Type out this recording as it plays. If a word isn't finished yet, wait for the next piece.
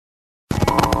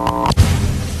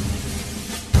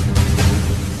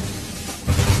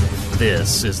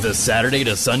This is the Saturday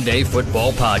to Sunday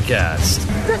Football Podcast.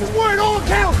 This is where it all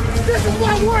counts. This is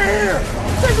why we're here.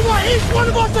 This is why each one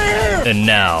of us are here. And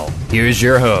now, here's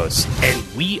your host.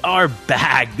 And we are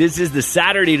back. This is the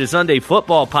Saturday to Sunday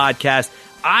Football Podcast.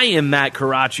 I am Matt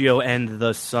Caraccio, and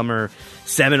the summer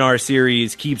seminar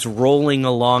series keeps rolling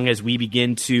along as we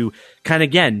begin to kind of,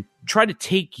 again, try to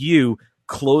take you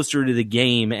closer to the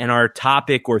game. And our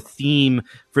topic or theme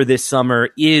for this summer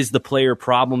is the player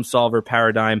problem solver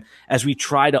paradigm, as we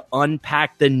try to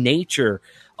unpack the nature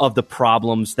of the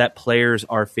problems that players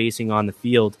are facing on the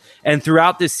field. And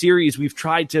throughout this series, we've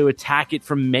tried to attack it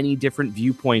from many different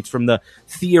viewpoints, from the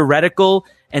theoretical,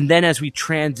 and then as we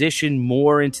transition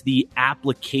more into the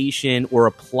application or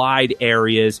applied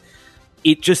areas,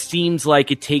 it just seems like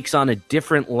it takes on a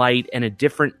different light and a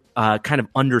different kind of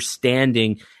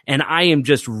understanding. And I am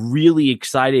just really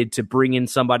excited to bring in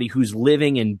somebody who's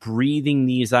living and breathing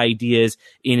these ideas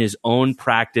in his own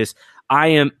practice. I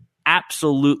am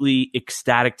absolutely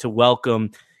ecstatic to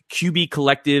welcome QB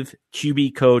Collective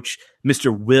QB coach,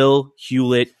 Mr. Will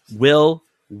Hewlett. Will,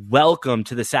 welcome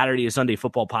to the Saturday to Sunday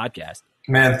Football Podcast.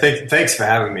 Man, thanks for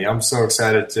having me. I'm so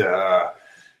excited to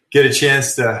get a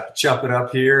chance to chop it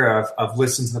up here. I've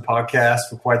listened to the podcast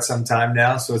for quite some time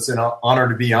now, so it's an honor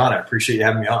to be on. I appreciate you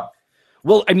having me on.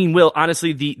 Well, I mean, Will,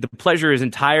 honestly, the pleasure is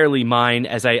entirely mine,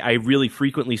 as I really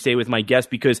frequently say with my guests,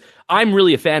 because I'm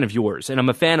really a fan of yours, and I'm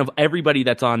a fan of everybody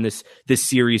that's on this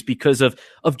series because of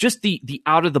just the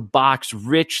out-of-the-box,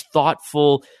 rich,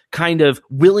 thoughtful, kind of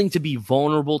willing to be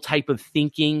vulnerable type of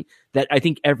thinking that I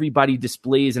think everybody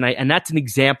displays. And that's an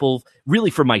example really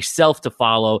for myself to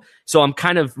follow. So I'm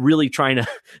kind of really trying to,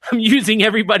 I'm using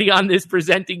everybody on this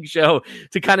presenting show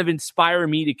to kind of inspire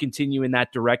me to continue in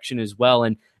that direction as well.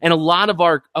 And a lot of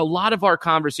our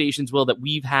conversations, Will, that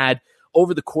we've had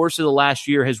over the course of the last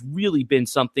year has really been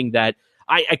something that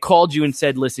I called you and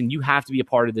said, listen, you have to be a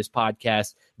part of this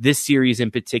podcast, this series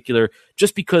in particular,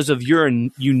 just because of your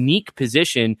unique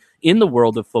position in the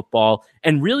world of football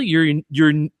and really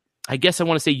your I guess I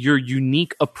want to say your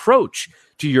unique approach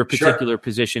to your particular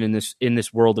position in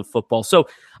this world of football. So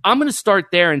I'm going to start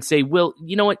there and say, Will,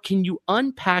 you know what? Can you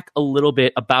unpack a little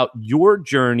bit about your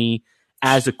journey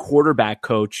as a quarterback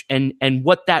coach and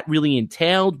what that really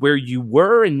entailed, where you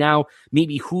were, and now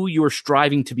maybe who you're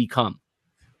striving to become?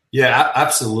 Yeah,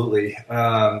 absolutely.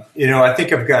 I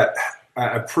think I've got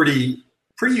a pretty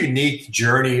unique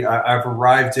journey. I've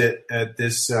arrived at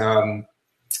this. I'm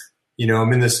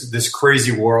in this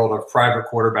crazy world of private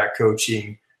quarterback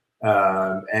coaching,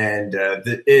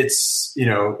 it's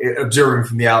observing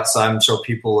from the outside. I'm sure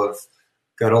people have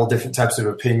got all different types of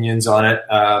opinions on it,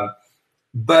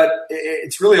 but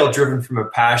it's really all driven from a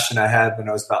passion I had when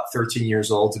I was about 13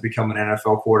 years old to become an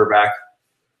NFL quarterback.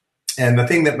 And the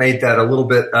thing that made that a little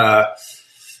bit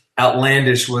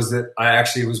outlandish was that I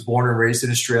actually was born and raised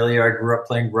in Australia. I grew up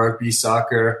playing rugby,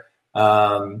 soccer,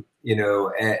 and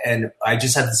I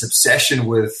just had this obsession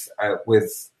with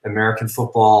American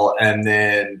football. And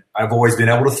then I've always been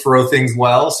able to throw things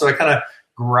well, so I kind of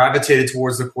gravitated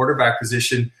towards the quarterback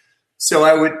position. So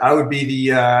I would be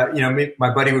the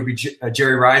my buddy would be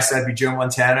Jerry Rice, I'd be Joe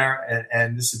Montana,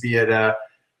 and this would be at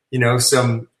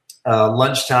some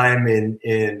lunchtime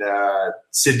in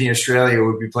Sydney, Australia.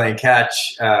 We'd be playing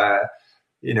catch,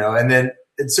 and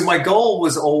so my goal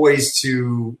was always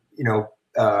to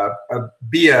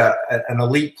be an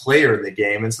elite player in the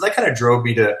game, and so that kind of drove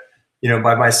me to,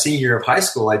 by my senior year of high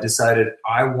school, I decided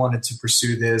I wanted to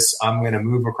pursue this. I'm going to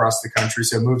move across the country,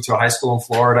 so I moved to a high school in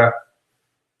Florida,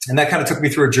 and that kind of took me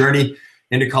through a journey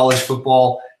into college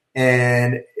football.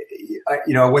 And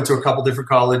I went to a couple different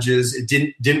colleges. It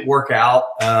didn't work out.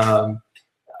 And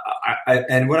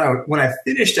when I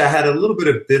finished, I had a little bit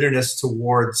of bitterness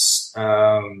towards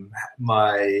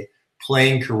my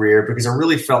playing career because I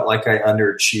really felt like I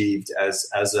underachieved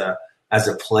as a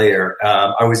player.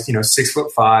 I was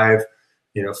 6'5",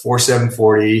 4'7",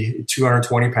 40,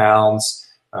 220 pounds.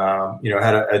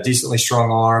 Had a decently strong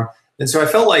arm, and so I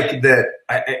felt like that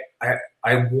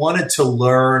I wanted to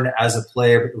learn as a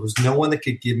player, but there was no one that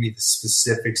could give me the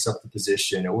specifics of the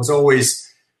position. It was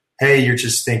always, hey, you're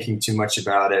just thinking too much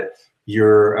about it.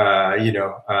 You're,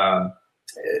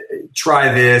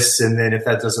 try this, and then if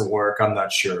that doesn't work, I'm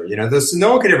not sure.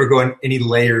 No one could ever go in any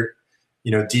layer,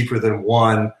 deeper than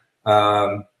one,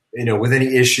 with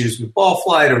any issues with ball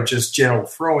flight or just general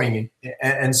throwing.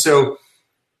 And so a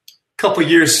couple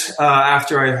of years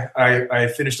after I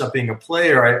finished up being a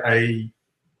player, I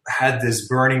had this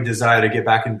burning desire to get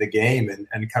back into the game and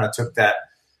kind of took that,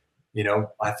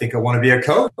 I think I want to be a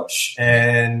coach.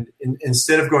 And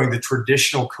instead of going the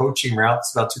traditional coaching route,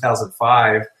 it's about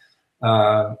 2005,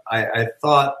 I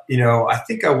thought, I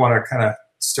think I want to kind of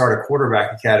start a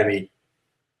quarterback academy.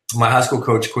 My high school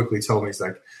coach quickly told me, he's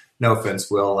like, no offense,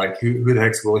 Will, like who the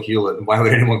heck's Will Hewlett, and why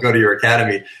would anyone go to your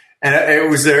academy? And it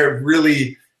was a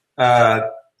really,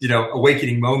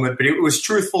 awakening moment, but it was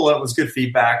truthful. It was good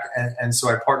feedback. And so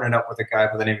I partnered up with a guy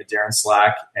by the name of Darren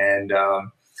Slack. And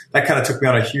that kind of took me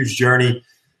on a huge journey.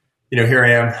 Here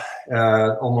I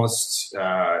am almost,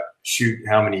 how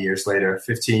many years later,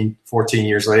 15, 14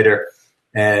 years later,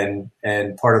 and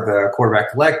part of the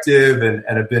Quarterback Collective and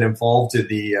have been involved in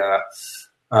the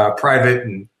private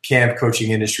and camp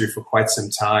coaching industry for quite some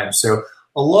time. So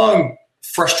a long,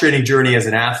 frustrating journey as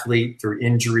an athlete through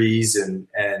injuries and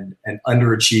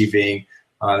underachieving.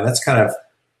 That's kind of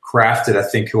crafted, I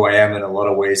think, who I am in a lot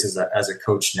of ways as a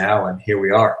coach now, and here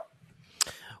we are.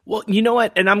 Well, you know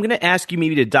what? And I'm going to ask you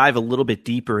maybe to dive a little bit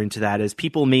deeper into that. As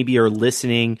people maybe are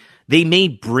listening, they may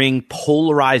bring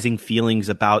polarizing feelings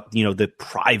about, the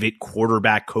private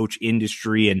quarterback coach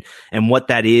industry and what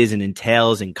that is and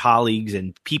entails, and colleagues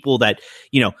and people that,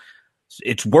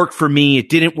 it's worked for me, it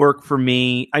didn't work for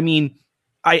me. I mean,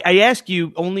 I ask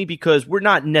you only because we're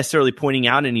not necessarily pointing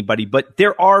out anybody, but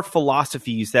there are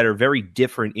philosophies that are very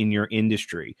different in your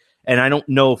industry. And I don't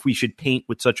know if we should paint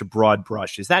with such a broad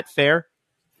brush. Is that fair?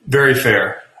 Very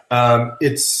fair.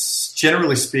 It's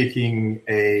generally speaking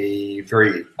a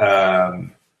very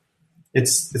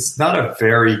it's not a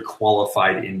very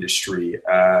qualified industry,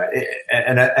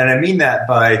 and I mean that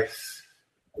by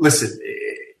listen.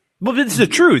 Well, this is the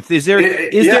truth. Is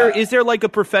there like a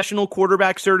professional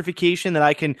quarterback certification that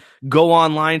I can go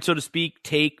online, so to speak,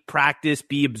 take, practice,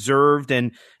 be observed,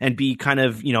 and be kind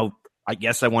of I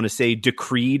guess I want to say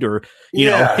decreed or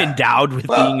endowed with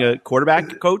being a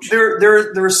quarterback coach?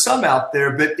 There are some out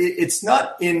there, but it's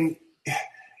not in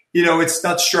it's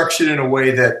not structured in a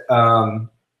way that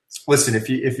listen, if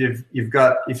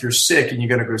you're sick and you're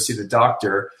going to go see the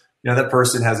doctor, that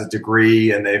person has a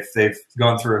degree and they've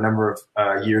gone through a number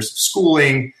of years of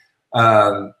schooling,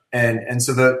 and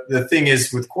so the thing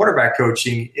is with quarterback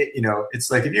coaching, it's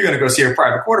like if you're going to go see a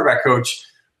private quarterback coach.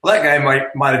 Well, that guy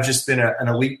might have just been an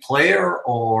elite player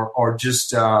or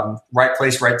just right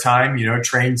place, right time.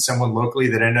 Trained someone locally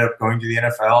that ended up going to the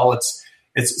NFL.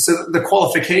 It's so the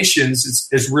qualifications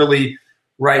is really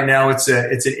right now. It's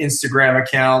an Instagram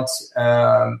account.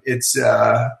 It's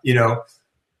a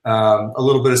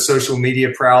little bit of social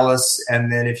media prowess,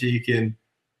 and then if you can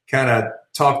kind of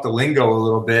talk the lingo a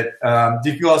little bit,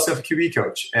 you can also have a QB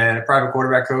coach and a private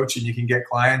quarterback coach, and you can get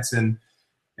clients and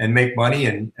make money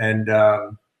and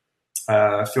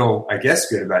feel, I guess,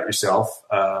 good about yourself,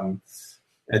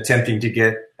 attempting to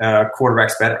get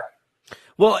quarterbacks better.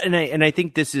 Well, and I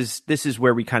think this is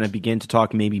where we kind of begin to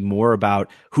talk maybe more about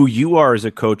who you are as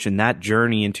a coach and that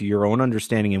journey into your own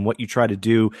understanding and what you try to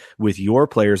do with your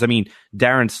players. I mean,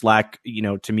 Darren Slack,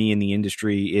 to me in the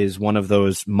industry is one of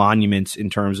those monuments in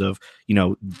terms of,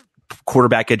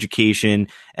 quarterback education.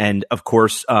 And of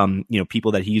course,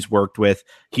 people that he's worked with.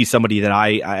 He's somebody that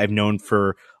I've known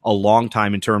for a long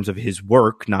time in terms of his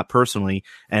work, not personally.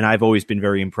 And I've always been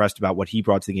very impressed about what he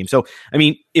brought to the game. So, I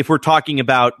mean, if we're talking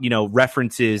about,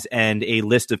 references and a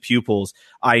list of pupils,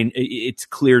 it's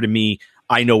clear to me,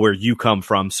 I know where you come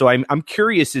from. So I'm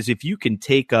curious as if you can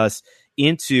take us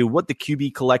into what the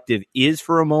QB Collective is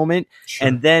for a moment. Sure.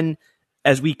 And then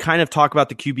as we kind of talk about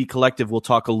the QB Collective, we'll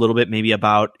talk a little bit maybe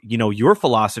about, your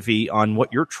philosophy on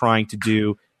what you're trying to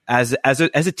do as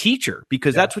a teacher,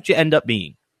 because that's what you end up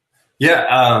being.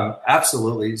 Yeah,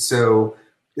 absolutely. So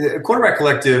the Quarterback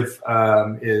Collective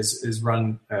is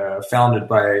run, founded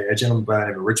by a gentleman by the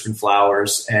name of Richmond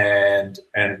Flowers, and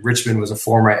Richmond was a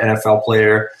former NFL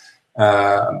player,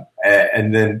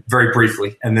 and then very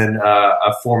briefly, and then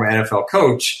a former NFL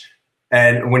coach.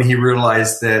 And when he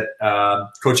realized that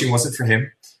coaching wasn't for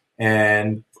him,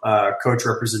 and coach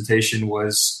representation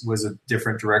was a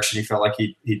different direction, he felt like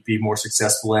he'd be more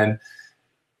successful in.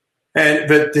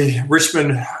 But the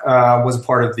Richmond was a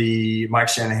part of the Mike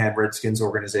Shanahan Redskins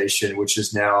organization, which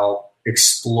is now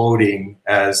exploding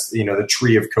as the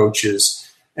tree of coaches.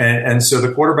 And so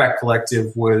the Quarterback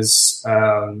Collective was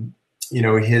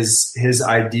his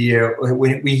idea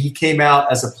when he came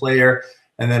out as a player.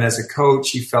 And then as a coach,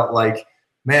 he felt like,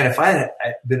 man, if I had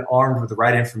been armed with the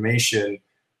right information,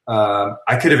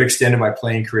 I could have extended my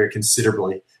playing career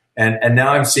considerably. And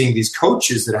now I'm seeing these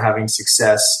coaches that are having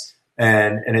success,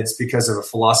 and it's because of a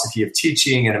philosophy of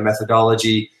teaching and a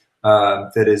methodology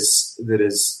that is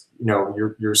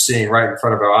you're seeing right in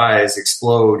front of our eyes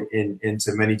explode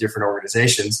into many different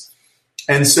organizations.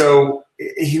 And so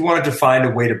he wanted to find a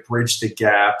way to bridge the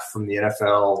gap from the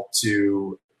NFL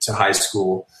to high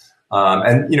school.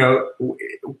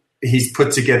 he's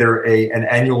put together an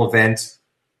annual event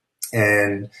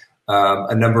and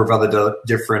a number of other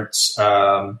different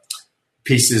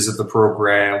pieces of the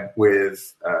program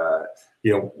with,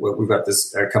 we've got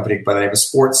this company by the name of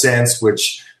SportSense,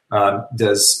 which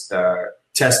does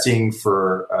testing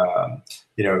for,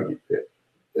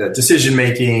 decision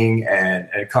making and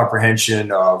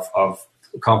comprehension of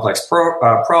complex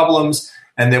problems.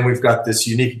 And then we've got this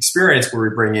unique experience where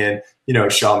we bring in,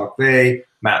 Sean McVay,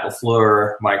 Matt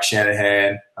LaFleur, Mike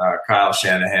Shanahan, Kyle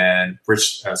Shanahan,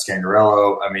 Rich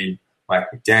Scangarello, Mike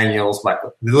McDaniels,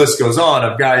 the list goes on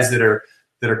of guys that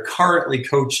are currently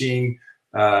coaching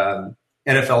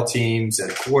NFL teams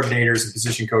and coordinators and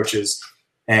position coaches,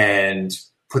 and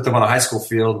put them on a high school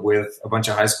field with a bunch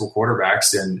of high school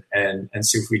quarterbacks and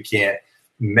see if we can't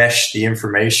mesh the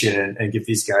information and give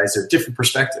these guys a different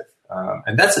perspective.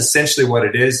 And that's essentially what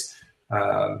it is.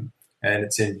 And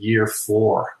it's in year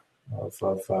 4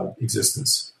 of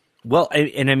existence. Well,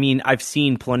 I've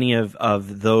seen plenty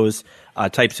of those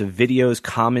types of videos,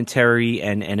 commentary,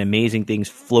 and amazing things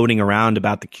floating around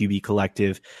about the QB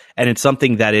Collective, and it's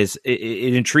something that it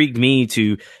intrigued me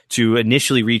to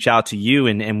initially reach out to you,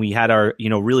 and we had our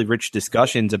really rich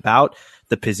discussions about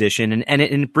the position, and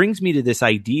it brings me to this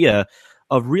idea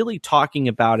of really talking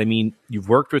about. You've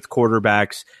worked with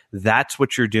quarterbacks, that's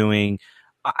what you're doing.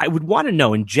 I would want to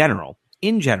know in general.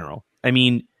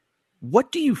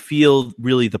 What do you feel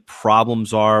really the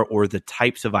problems are, or the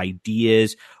types of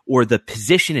ideas, or the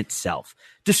position itself?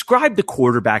 Describe the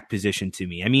quarterback position to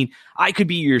me. I could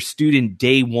be your student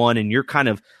day one, and you're kind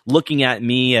of looking at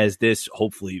me as this,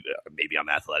 hopefully, maybe I'm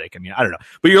athletic. I don't know.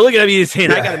 But you're looking at me and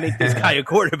saying, I got to make this guy a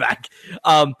quarterback.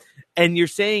 And you're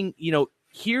saying,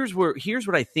 here's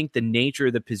what I think the nature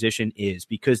of the position is,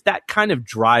 because that kind of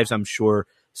drives, I'm sure,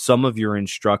 some of your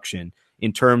instruction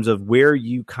in terms of where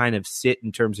you kind of sit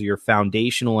in terms of your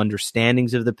foundational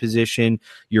understandings of the position,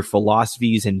 your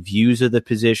philosophies and views of the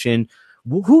position.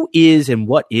 Who is and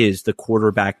what is the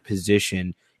quarterback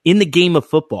position in the game of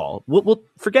football? We'll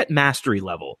forget mastery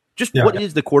level. What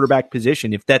is the quarterback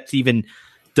position, if that's even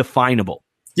definable?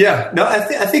 Yeah, no, I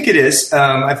think it is.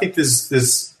 I think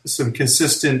there's some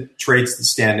consistent traits that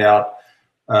stand out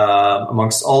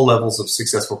amongst all levels of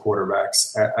successful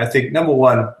quarterbacks. I think number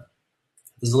one,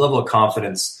 there's a level of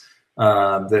confidence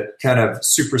that kind of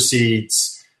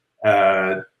supersedes,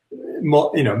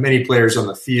 many players on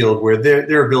the field, where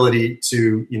their ability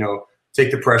to,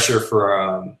 take the pressure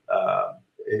for,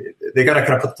 they got to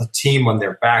kind of put the team on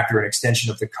their back. They're an extension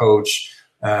of the coach.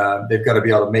 They've got to be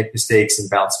able to make mistakes and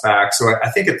bounce back. So I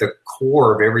think at the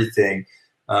core of everything,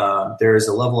 there is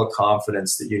a level of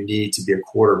confidence that you need to be a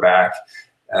quarterback.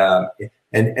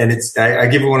 And it's, I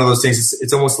give it one of those things.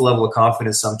 It's almost a level of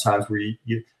confidence sometimes where you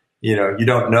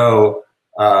don't know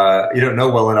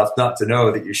well enough not to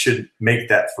know that you shouldn't make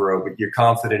that throw, but you're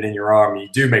confident in your arm and you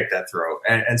do make that throw.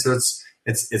 And so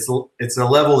it's a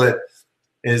level that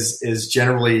is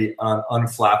generally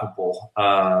unflappable.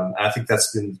 I think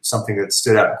that's been something that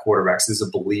stood out in quarterbacks, is a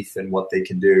belief in what they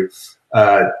can do.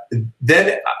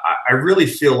 Then I really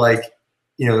feel like,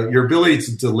 your ability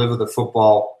to deliver the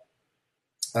football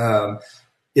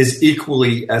is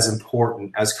equally as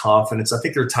important as confidence. I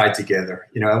think they're tied together,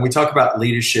 and we talk about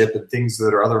leadership and things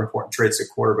that are other important traits of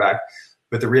quarterback.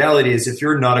 But the reality is, if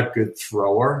you're not a good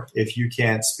thrower, if you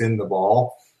can't spin the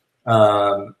ball,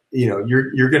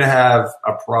 you're going to have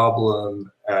a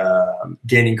problem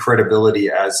gaining credibility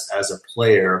as a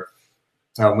player.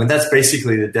 And that's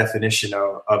basically the definition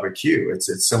of a Q.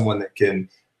 It's someone that can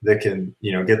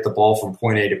get the ball from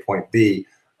point A to point B.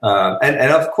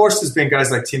 And of course, there's been guys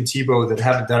like Tim Tebow that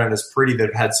haven't done it as pretty, that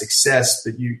have had success,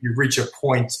 but you reach a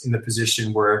point in the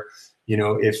position where,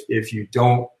 if you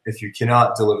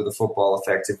cannot deliver the football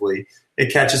effectively,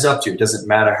 it catches up to you. It doesn't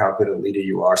matter how good a leader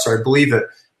you are. So I believe that,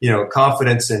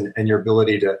 confidence and your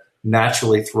ability to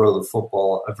naturally throw the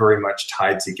football are very much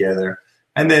tied together.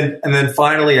 And then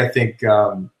finally, I think,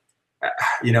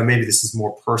 maybe this is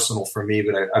more personal for me,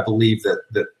 but I believe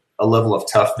that a level of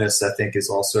toughness, I think, is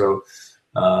also,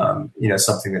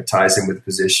 something that ties in with the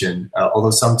position.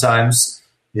 Although sometimes,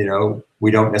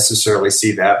 we don't necessarily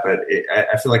see that, but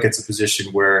I feel like it's a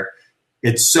position where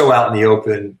it's so out in the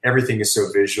open. Everything is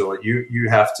so visual. You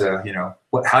have to,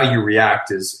 how you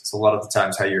react is a lot of the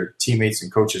times how your teammates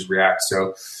and coaches react.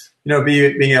 So,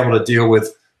 being able to deal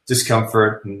with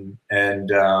discomfort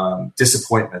and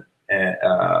disappointment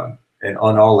and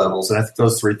on all levels. And I think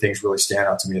those three things really stand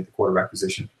out to me at the quarterback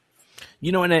position.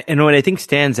 And what I think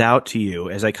stands out to you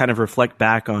as I kind of reflect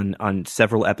back on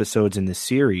several episodes in this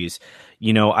series,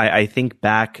 I think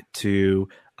back to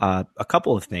a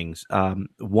couple of things.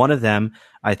 One of them,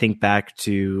 I think back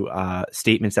to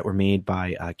statements that were made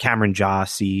by Cameron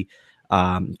Joss, as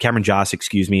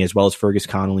well as Fergus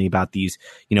Connolly about these,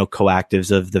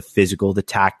 coactives of the physical, the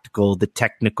tactical, the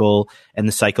technical, and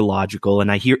the psychological.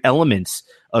 And I hear elements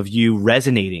of you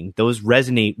resonating. Those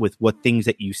resonate with what things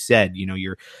that you said.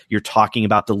 You're talking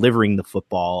about delivering the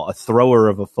football, a thrower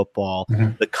of a football,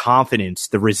 the confidence,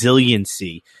 the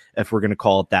resiliency, if we're going to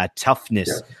call it that,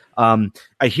 toughness. Yeah.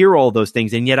 I hear all those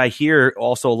things, and yet I hear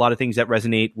also a lot of things that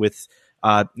resonate with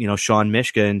Sean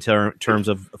Mishka in terms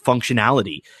of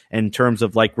functionality, in terms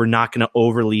of we're not going to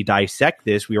overly dissect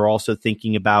this. We are also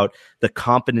thinking about the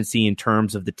competency in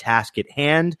terms of the task at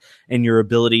hand and your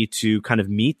ability to kind of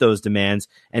meet those demands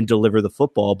and deliver the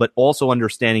football, but also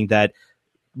understanding that,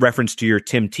 reference to your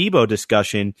Tim Tebow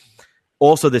discussion,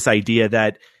 also this idea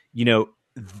that,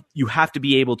 you have to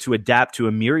be able to adapt to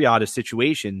a myriad of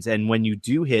situations. And when you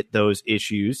do hit those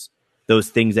issues, those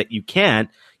things that you can't,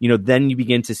 then you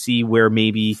begin to see where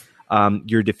maybe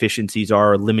your deficiencies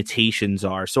are, limitations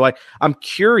are. So I'm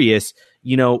curious,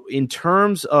 in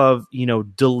terms of,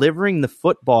 delivering the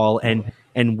football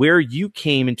and where you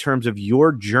came in terms of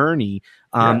your journey,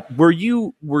 were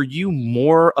you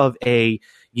more of a,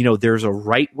 there's a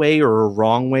right way or a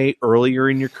wrong way earlier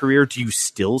in your career? Do you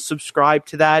still subscribe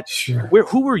to that? Sure.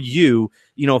 Who were you?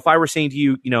 If I were saying to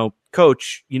you,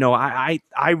 Coach, I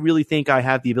really think I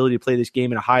have the ability to play this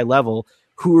game at a high level.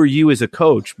 Who are you as a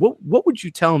coach? What would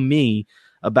you tell me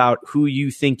about who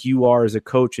you think you are as a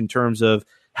coach in terms of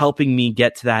helping me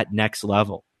get to that next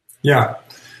level? Yeah.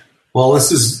 Well,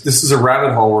 this is a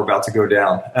rabbit hole we're about to go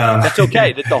down. That's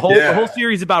okay. The whole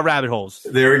series is about rabbit holes.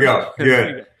 There we go.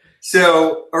 Good.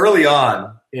 So early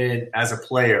on as a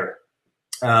player,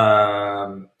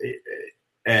 and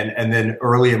then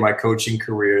early in my coaching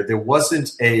career, there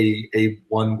wasn't a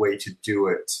one way to do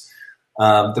it.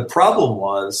 The problem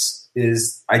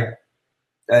is I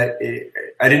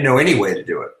didn't know any way to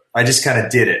do it. I just kind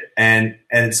of did it, and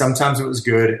sometimes it was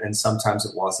good, and sometimes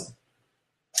it wasn't.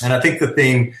 And I think the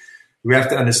thing we have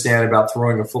to understand about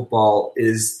throwing a football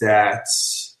is that,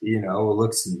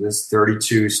 there's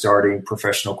 32 starting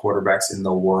professional quarterbacks in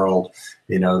the world.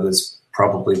 There's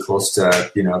probably close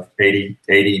to,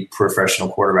 80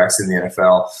 professional quarterbacks in the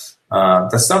NFL.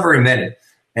 That's not very many.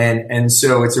 And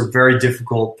so it's a very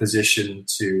difficult position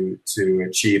to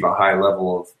achieve a high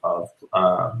level of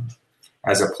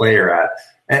as a player at.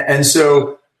 And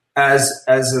so as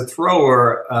a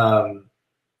thrower,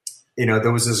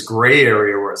 there was this gray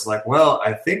area where it's like, well,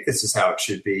 I think this is how it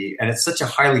should be. And it's such a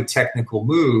highly technical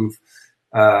move,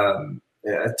 a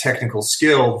technical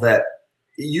skill that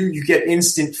you get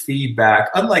instant feedback,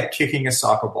 unlike kicking a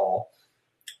soccer ball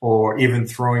or even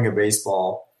throwing a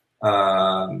baseball.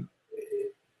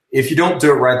 If you don't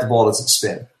do it right, the ball doesn't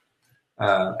spin.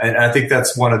 And I think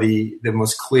that's one of the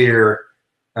most clear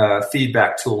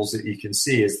feedback tools that you can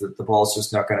see, is that the ball is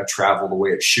just not going to travel the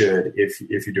way it should if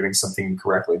you're doing something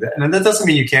incorrectly. And that doesn't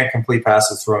mean you can't complete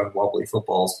passes throwing wobbly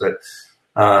footballs, but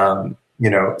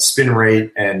spin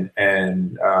rate and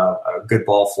a good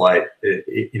ball flight,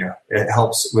 it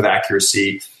helps with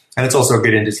accuracy, and it's also a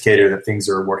good indicator that things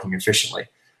are working efficiently.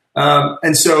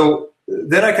 And so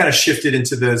then I kind of shifted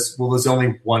into this, well, there's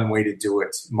only one way to do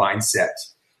it mindset.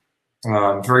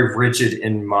 Very rigid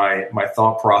in my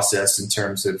thought process in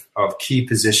terms of key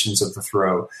positions of the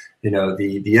throw.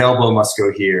 The elbow must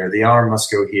go here, the arm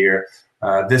must go here.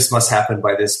 This must happen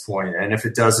by this point, and if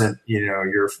it doesn't,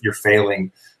 you're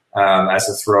failing as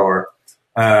a thrower.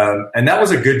 And that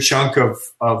was a good chunk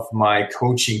of my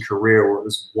coaching career, where it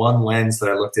was one lens that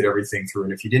I looked at everything through,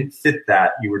 and if you didn't fit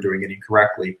that, you were doing it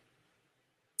incorrectly.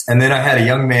 And then I had a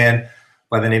young man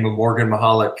by the name of Morgan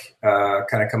Mahalik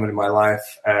kind of come into my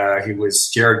life. He was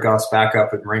Jared Goff's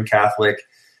backup at Marine Catholic.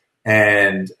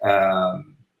 And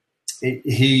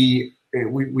we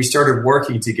started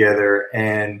working together,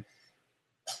 and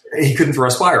he couldn't throw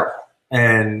a spiral.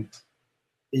 And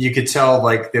you could tell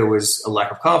there was a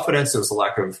lack of confidence. There was a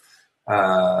lack of,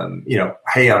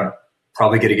 hey, I'm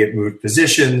probably going to get moved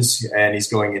positions, and he's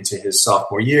going into his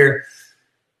sophomore year.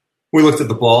 We looked at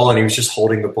the ball, and he was just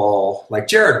holding the ball like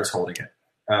Jared was holding it.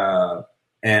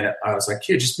 And I was like,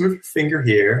 just move your finger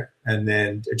here and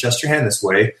then adjust your hand this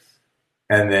way.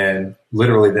 And then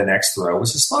literally the next throw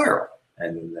was a spiral.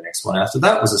 And then the next one after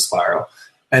that was a spiral.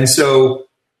 And so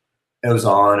it was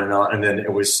on and on. And then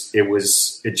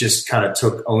it just kind of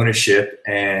took ownership.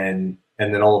 And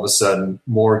then all of a sudden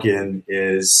Morgan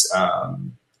is,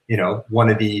 one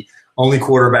of the only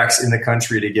quarterbacks in the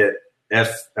country to get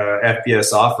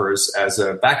FBS offers as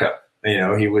a backup.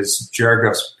 He was Jared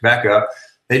Goff's backup.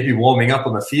 They'd be warming up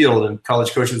on the field, and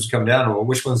college coaches would come down and, well,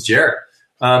 which one's Jared?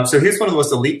 So he was one of the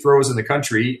most elite throwers in the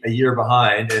country, a year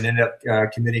behind, and ended up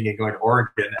committing and going to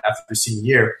Oregon after senior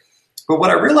year. But what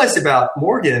I realized about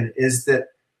Morgan is that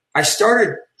I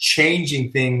started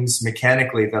changing things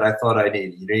mechanically that I thought I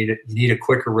needed. You need a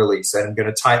quicker release. I'm going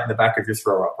to tighten the back of your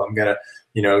throw up. I'm going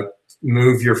to,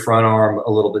 move your front arm a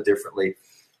little bit differently.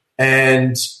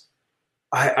 And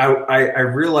I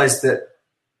realized that,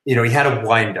 he had a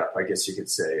wind up, I guess you could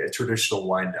say, a traditional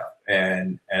wind up.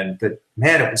 But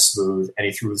man, it was smooth. And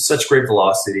he threw with such great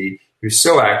velocity. He was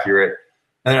so accurate.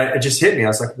 And it just hit me. I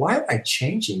was like, why am I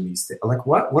changing these things? Like,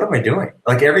 what am I doing?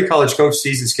 Like, every college coach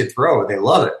sees this kid throw and they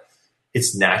love it.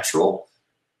 It's natural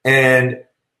and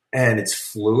it's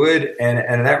fluid.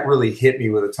 And that really hit me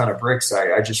with a ton of bricks.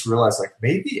 I just realized, like,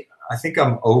 maybe I think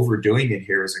I'm overdoing it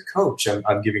here as a coach.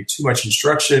 I'm giving too much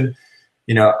instruction.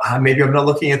 Maybe I'm not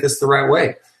looking at this the right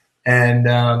way.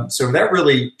 And so that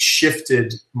really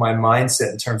shifted my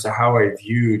mindset in terms of how I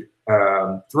viewed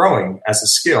throwing as a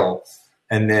skill,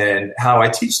 and then how I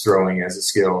teach throwing as a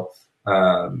skill.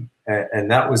 And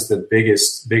that was the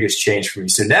biggest change for me.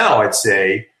 So now I'd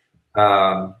say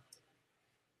at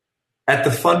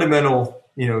the fundamental,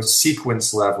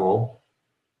 sequence level,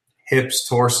 hips,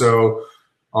 torso,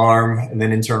 arm, and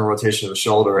then internal rotation of the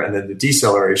shoulder, and then the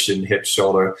deceleration, hips,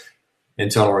 shoulder,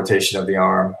 internal rotation of the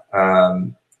arm.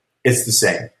 It's the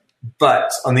same.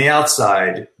 But on the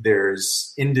outside,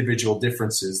 there's individual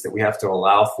differences that we have to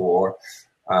allow for.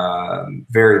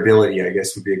 Variability, I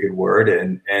guess, would be a good word.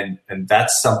 And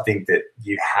that's something that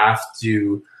you have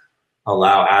to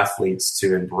allow athletes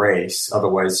to embrace.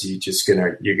 Otherwise,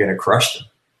 you're gonna crush them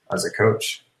as a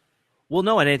coach. Well,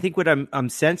 no, and I think what I'm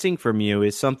sensing from you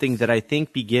is something that I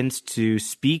think begins to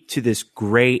speak to this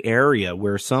gray area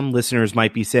where some listeners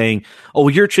might be saying, oh,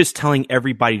 you're just telling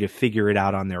everybody to figure it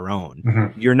out on their own.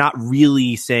 Mm-hmm. You're not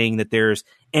really saying that there's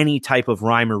any type of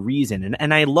rhyme or reason.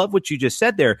 And I love what you just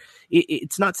said there.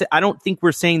 It's not, I don't think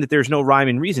we're saying that there's no rhyme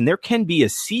and reason. There can be a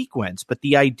sequence, but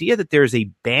the idea that there's a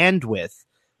bandwidth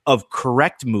of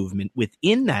correct movement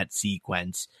within that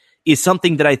sequence is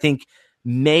something that I think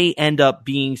may end up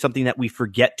being something that we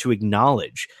forget to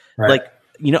acknowledge. Right. Like,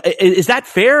 is that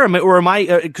fair? Or am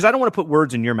I, because I don't want to put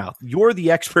words in your mouth. You're the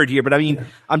expert here, but I mean,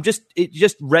 it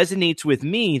just resonates with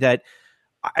me that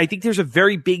I think there's a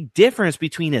very big difference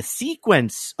between a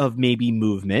sequence of maybe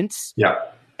movements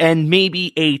and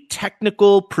maybe a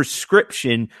technical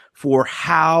prescription for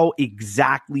how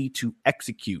exactly to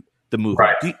execute the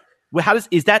movement. Right.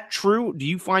 Is that true? Do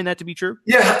you find that to be true?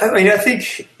 Yeah, I mean, I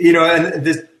think, and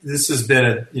this has been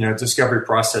a, discovery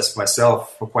process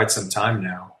myself for quite some time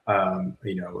now, and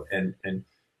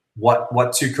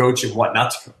what to coach and what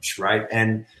not to coach, right?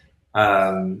 And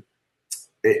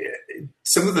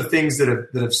some of the things that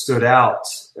have stood out,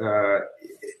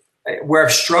 where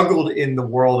I've struggled in the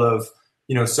world of,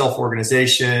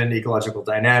 self-organization, ecological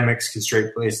dynamics,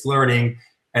 constraint-based learning.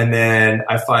 And then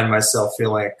I find myself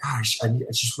feeling like, gosh, I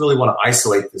just really want to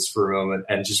isolate this for a moment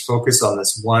and just focus on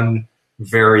this one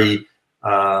very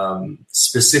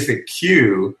specific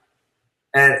cue.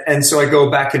 And so I go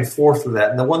back and forth with that.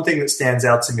 And the one thing that stands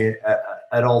out to me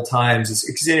at all times is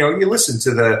because, you listen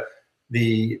to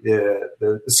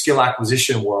the skill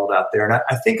acquisition world out there. And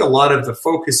I think a lot of the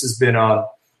focus has been on,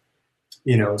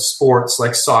 sports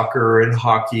like soccer and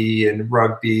hockey and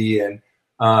rugby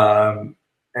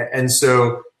and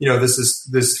so,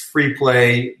 this free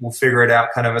play, we'll figure it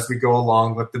out kind of as we go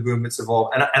along, let the movements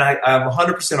evolve. And I'm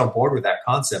 100% on board with that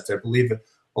concept. I believe that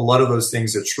a lot of those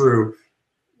things are true.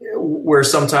 Where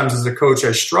sometimes as a coach,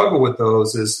 I struggle with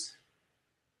those is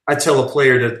I tell a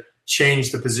player to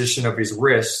change the position of his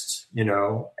wrist,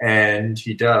 and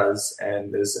he does,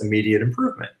 and there's immediate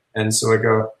improvement. And so I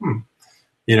go,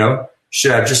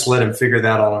 should I just let him figure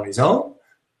that out on his own?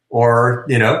 Or,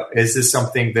 is this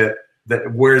something that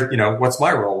where, what's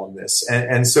my role in this?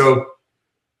 And so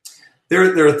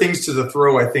there are things to the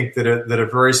throw, I think, that are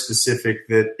very specific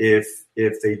that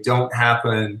if they don't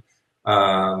happen,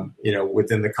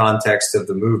 within the context of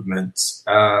the movement,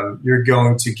 you're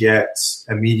going to get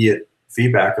immediate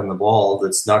feedback on the ball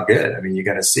that's not good. I mean, you're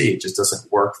going to see it just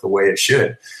doesn't work the way it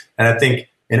should. And I think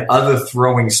in other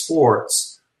throwing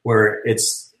sports where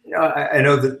it's, I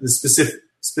know that the specific,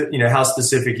 how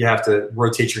specific you have to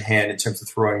rotate your hand in terms of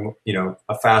throwing,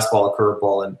 a fastball, a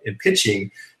curveball, and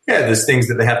pitching. Yeah, there's things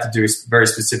that they have to do very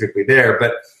specifically there,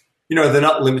 but they're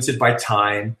not limited by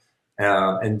time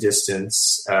and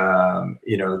distance.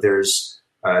 There's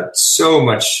so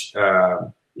much,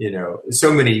 so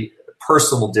many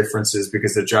personal differences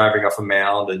because they're driving off a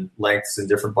mound and lengths and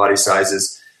different body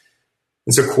sizes.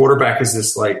 And so quarterback is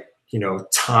this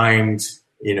timed,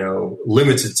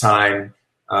 limited time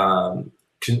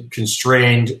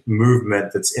constrained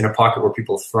movement that's in a pocket where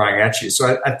people are throwing at you.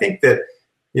 So I think that,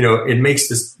 it makes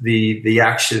the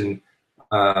action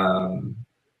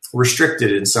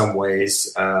restricted in some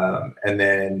ways.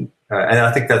 And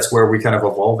I think that's where we kind of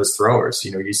evolve as throwers.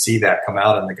 You see that come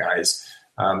out in the guys.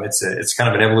 It's kind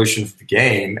of an evolution of the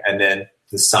game, and then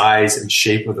the size and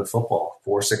shape of the football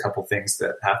force a couple things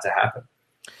that have to happen.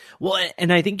 Well,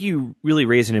 and I think you really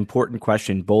raise an important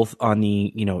question, both on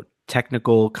the,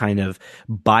 technical kind of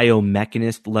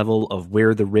biomechanist level of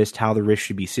where the wrist, how the wrist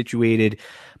should be situated.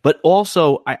 But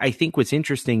also, I think what's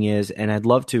interesting is, and I'd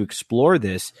love to explore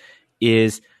this,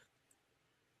 is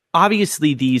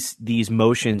obviously these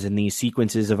motions and these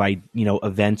sequences of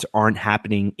events aren't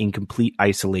happening in complete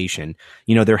isolation.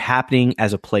 They're happening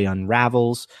as a play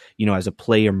unravels, as a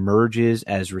play emerges,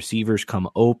 as receivers come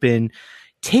open.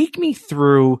 Take me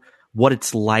through what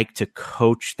it's like to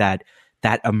coach that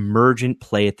emergent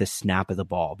play at the snap of the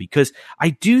ball, because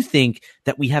I do think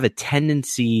that we have a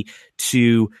tendency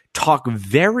to talk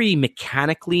very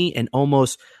mechanically and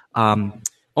almost like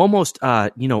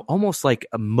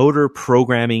a motor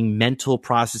programming, mental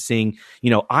processing.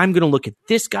 I'm going to look at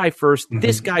this guy first,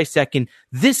 this guy second,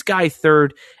 this guy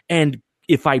third. And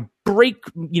if I break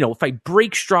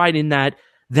stride in that,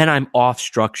 then I'm off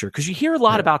structure. Because you hear a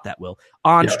lot about that, Will.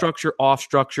 On structure, off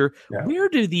structure. Yeah.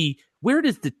 Where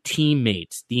does the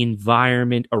teammates, the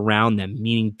environment around them,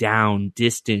 meaning down,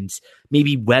 distance,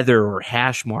 maybe weather or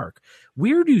hash mark,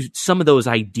 where do some of those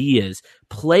ideas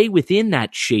play within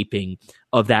that shaping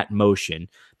of that motion?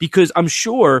 Because I'm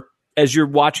sure as you're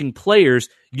watching players,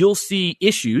 you'll see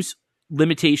issues,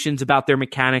 limitations about their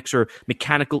mechanics or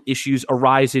mechanical issues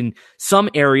arise in some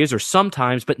areas or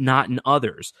sometimes, but not in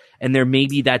others. And there may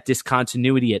be that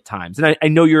discontinuity at times. And I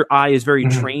know your eye is very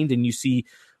trained and you see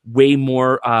way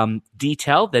more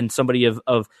detail than somebody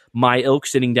of my ilk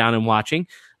sitting down and watching.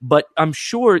 But I'm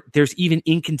sure there's even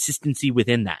inconsistency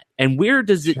within that. And where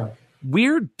does the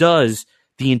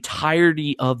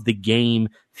entirety of the game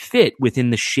fit within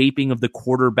the shaping of the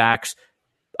quarterback's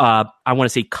I want to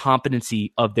say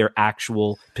competency of their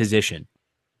actual position?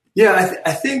 Yeah,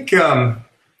 I think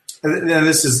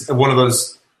this is one of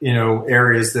those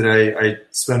areas that I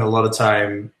spend a lot of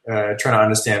time trying to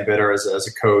understand better as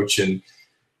a coach, and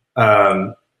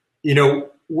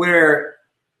where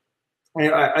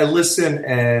I listen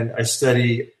and I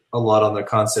study a lot on the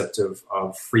concept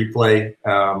of free play,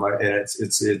 and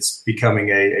it's becoming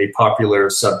a popular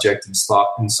subject in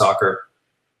soccer.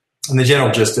 And the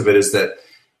general gist of it is that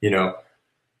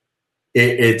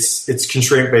it's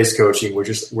constraint-based coaching.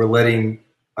 We're letting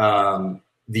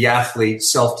the athlete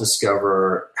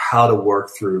self-discover how to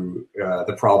work through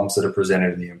the problems that are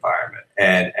presented in the environment,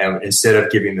 and instead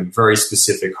of giving them very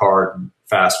specific, hard, and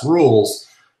fast rules,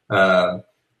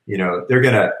 they're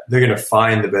gonna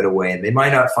find the better way, and they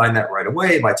might not find that right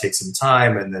away. It might take some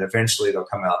time, and then eventually they'll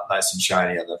come out nice and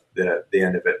shiny on the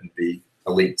end of it and be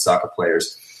elite soccer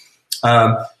players.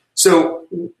 So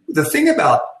the thing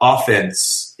about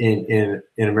offense in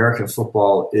American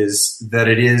football is that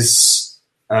it is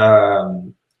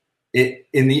in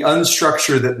the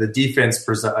unstructure that the defense,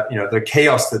 the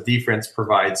chaos the defense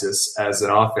provides us as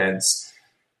an offense.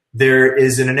 There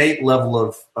is an innate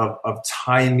level of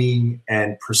timing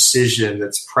and precision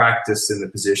that's practiced in the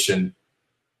position,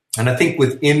 and I think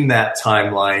within that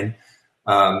timeline,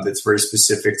 that's very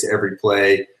specific to every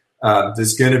play.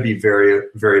 There's going to be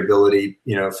variability,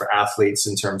 for athletes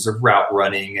in terms of route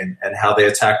running and how they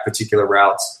attack particular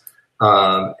routes,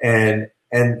 and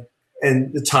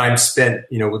the time spent,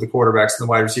 with the quarterbacks and the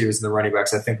wide receivers and the running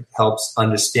backs, I think helps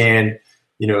understand,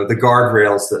 the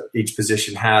guardrails that each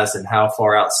position has and how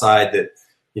far outside that,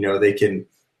 they can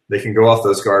go off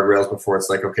those guardrails before it's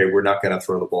like, okay, we're not going to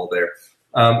throw the ball there.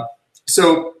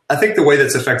 So I think the way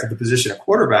that's affected the position of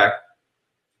quarterback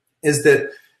is that,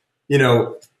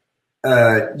 you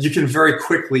can very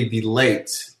quickly be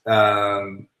late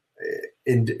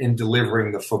in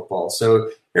delivering the football.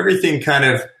 So everything kind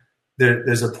of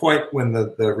there's a point when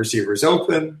the receiver is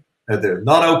open, they're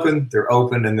not open, they're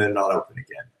open, and then not open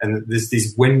again. And there's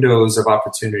these windows of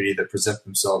opportunity that present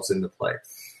themselves in the play.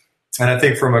 And I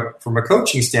think from a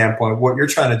coaching standpoint, what you're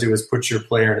trying to do is put your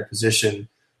player in a position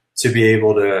to be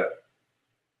able to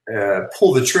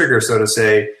pull the trigger, so to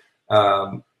say,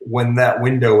 when that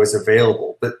window is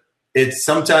available. But it's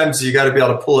sometimes you got to be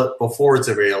able to pull it before it's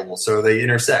available, so they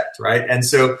intersect, right? And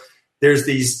so there's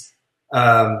these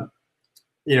problems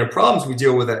we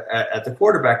deal with at the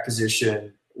quarterback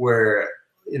position where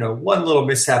one little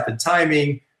mishap in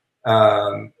timing,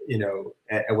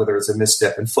 whether it's a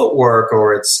misstep in footwork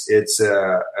or it's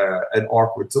an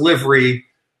awkward delivery,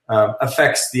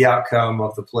 affects the outcome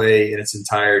of the play in its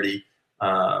entirety.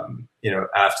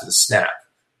 after the snap.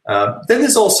 Then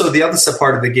there's also the other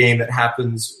part of the game that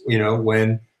happens,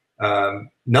 when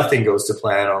nothing goes to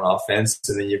plan on offense,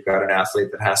 and then you've got an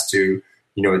athlete that has to,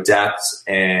 adapt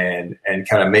and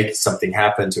kind of make something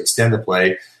happen to extend the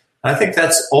play. I think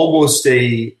that's almost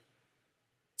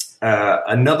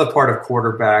another part of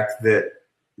quarterback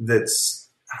that's,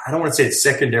 I don't want to say it's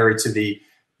secondary to the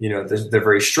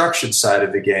very structured side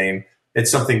of the game.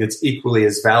 It's something that's equally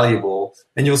as valuable.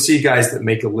 And you'll see guys that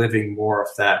make a living more of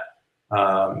that,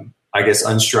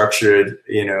 unstructured,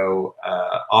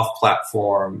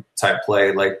 off-platform type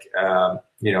play. Like,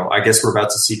 I guess we're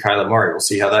about to see Kyler Murray. We'll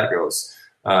see how that goes.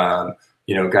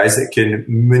 Guys that can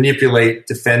manipulate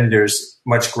defenders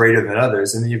much greater than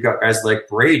others. And then you've got guys like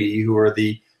Brady who are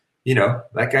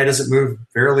that guy doesn't move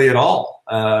barely at all.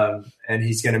 And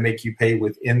he's going to make you pay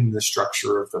within the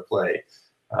structure of the play.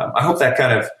 I hope that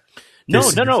kind of,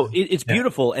 No. It's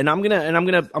beautiful, and I'm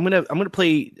gonna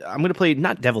play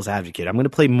not devil's advocate. I'm gonna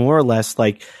play more or less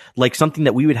like something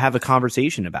that we would have a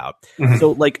conversation about. Mm-hmm.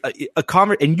 So like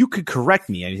and you could correct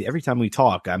me. I mean, every time we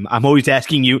talk, I'm always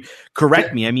asking you,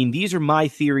 correct me. I mean, these are my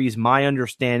theories, my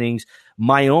understandings,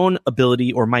 my own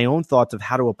ability or my own thoughts of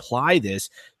how to apply this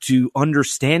to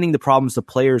understanding the problems the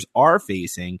players are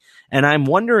facing. And I'm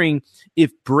wondering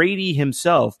if Brady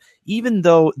himself, even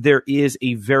though there is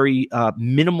a very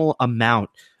minimal amount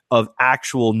of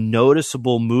actual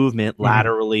noticeable movement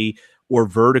laterally or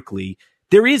vertically,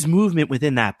 there is movement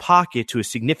within that pocket to a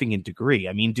significant degree.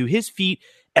 I mean, do his feet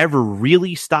ever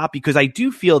really stop? Because I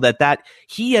do feel that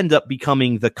he ends up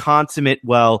becoming the consummate,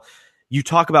 you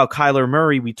talk about Kyler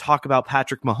Murray, we talk about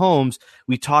Patrick Mahomes,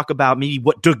 we talk about maybe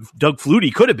what Doug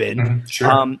Flutie could have been. Mm-hmm,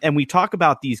 sure. And we talk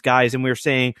about these guys and we're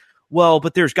saying,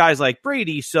 but there's guys like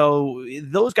Brady, so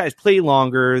those guys play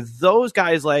longer. Those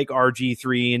guys like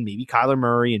RG3 and maybe Kyler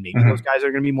Murray and maybe those guys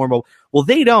are going to be more mobile. Well,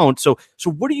 they don't. So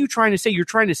what are you trying to say? You're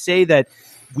trying to say that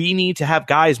we need to have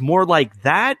guys more like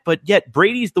that, but yet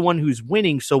Brady's the one who's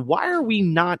winning. So why are we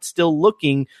not still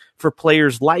looking for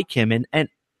players like him? And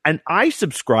I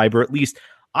subscribe, or at least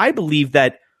I believe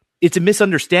that it's a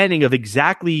misunderstanding of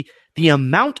exactly the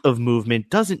amount of movement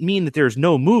doesn't mean that there's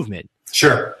no movement.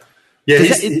 Sure.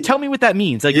 Yeah. Tell me what that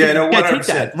means. Like, take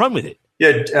that, run with it.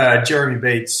 Yeah. Jeremy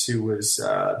Bates, who was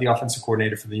the offensive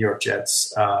coordinator for the New York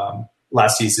Jets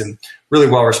last season, really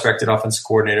well-respected offensive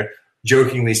coordinator,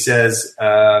 jokingly says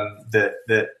that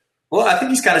I think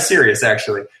he's kind of serious,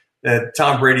 actually, that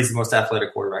Tom Brady's the most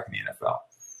athletic quarterback in the NFL.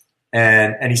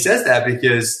 And he says that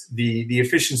because the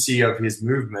efficiency of his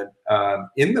movement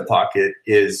in the pocket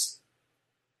is,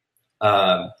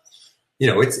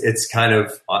 it's kind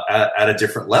of at a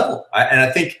different level. I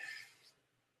think,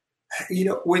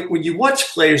 when you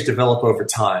watch players develop over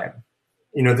time,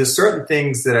 there's certain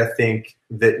things that I think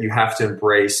that you have to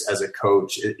embrace as a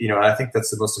coach. I think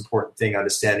that's the most important thing,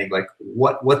 understanding like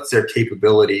what's their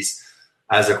capabilities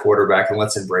as a quarterback, and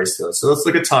let's embrace those. So let's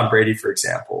look at Tom Brady, for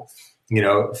example.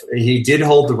 He did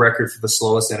hold the record for the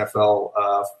slowest NFL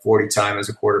 40 time as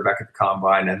a quarterback at the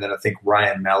combine. And then I think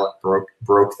Ryan Mallett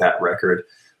broke that record.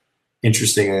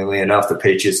 Interestingly enough, the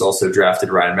Patriots also drafted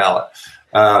Ryan Mallett.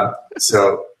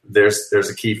 So there's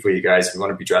a key for you guys. If you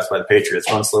want to be drafted by the Patriots,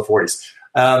 run slow 40s.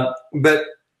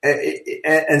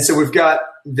 And so we've got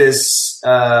this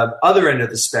other end of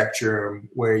the spectrum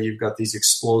where you've got these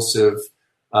explosive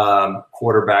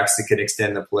quarterbacks that can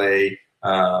extend the play.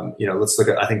 Let's look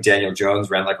at, I think Daniel Jones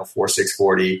ran like a 4.6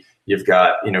 40. You've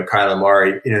got, Kyler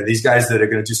Murray, these guys that are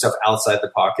going to do stuff outside the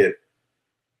pocket.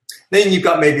 Then you've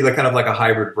got maybe like kind of like a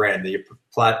hybrid brand. You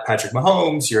Patrick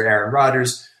Mahomes, your Aaron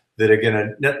Rodgers, that are going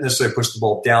to not necessarily push the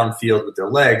ball downfield with their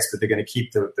legs, but they're going to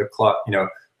keep the clock.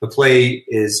 The play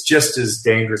is just as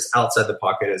dangerous outside the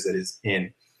pocket as it is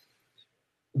in.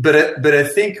 But I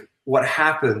think what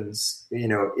happens,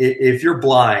 if you're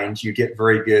blind, you get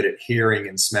very good at hearing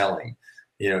and smelling.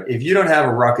 If you don't have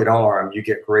a rocket arm, you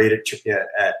get great at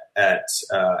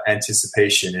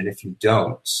anticipation, and if you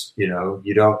don't, you don't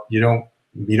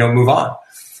move on.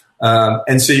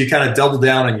 And so you kind of double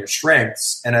down on your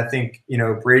strengths. And I think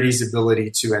Brady's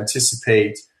ability to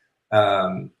anticipate,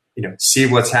 see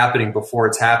what's happening before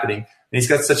it's happening. And he's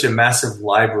got such a massive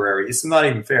library. It's not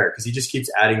even fair because he just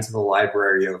keeps adding to the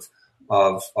library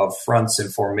of fronts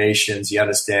and formations. He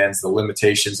understands the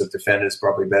limitations of defenders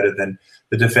probably better than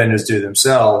the defenders do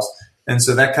themselves. And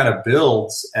so that kind of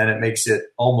builds, and it makes it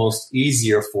almost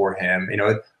easier for him.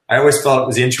 I always thought it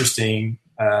was interesting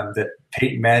that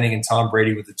Peyton Manning and Tom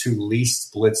Brady were the two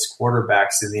least blitzed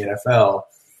quarterbacks in the NFL.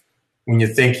 When you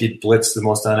think you'd blitz the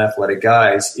most unathletic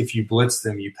guys, if you blitz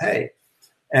them, you pay.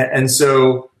 And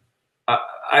so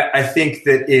I think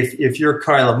that if you're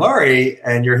Kyler Murray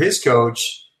and you're his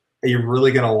coach, are you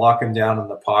really going to lock him down in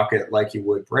the pocket like you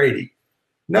would Brady?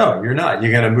 No, you're not.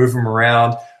 You're going to move him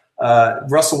around.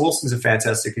 Russell Wilson's a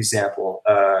fantastic example.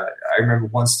 I remember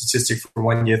one statistic from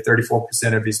 1 year,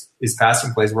 34% of his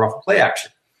passing plays were off of play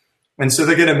action. And so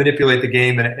they're going to manipulate the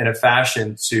game in a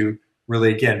fashion to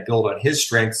really, again, build on his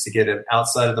strengths to get him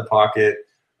outside of the pocket,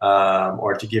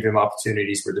 or to give him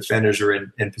opportunities where defenders are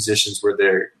in positions where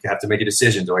they have to make a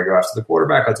decision. Do I go after the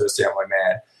quarterback or do I stay on my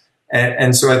man?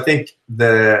 And so I think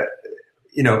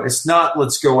it's not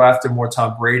let's go after more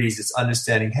Tom Brady's. It's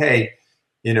understanding, hey,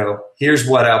 here's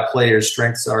what our players'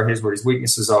 strengths are. Here's what his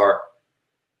weaknesses are.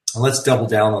 And let's double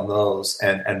down on those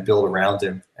and build around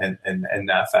him in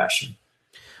that fashion.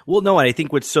 Well, no, I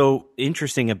think what's so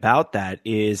interesting about that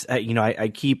is,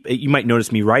 you might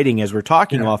notice me writing as we're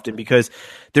talking often, because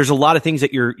there's a lot of things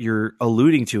that you're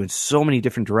alluding to and so many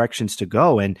different directions to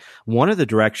go. And one of the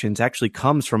directions actually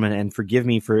comes from, and forgive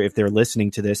me for if they're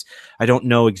listening to this, I don't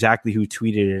know exactly who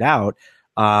tweeted it out.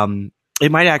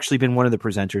 It might have actually been one of the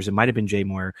presenters. It might have been Jay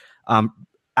Moore.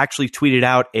 Actually tweeted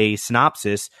out a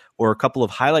synopsis or a couple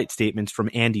of highlight statements from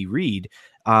Andy Reid,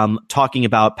 talking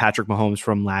about Patrick Mahomes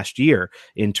from last year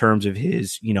in terms of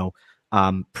his,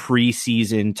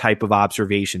 preseason type of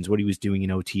observations, what he was doing in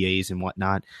OTAs and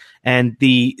whatnot. And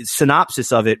the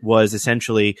synopsis of it was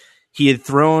essentially he had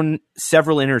thrown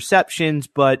several interceptions,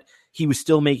 but he was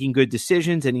still making good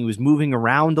decisions and he was moving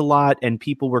around a lot. And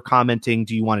people were commenting,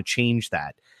 do you want to change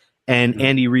that? And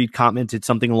Andy Reid commented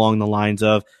something along the lines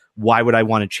of, why would I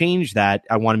want to change that?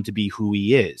 I want him to be who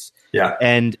he is. Yeah.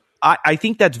 And I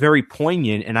think that's very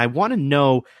poignant. And I want to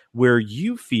know where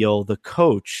you feel the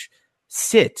coach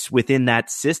sits within that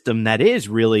system that is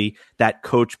really that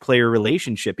coach-player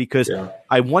relationship. Because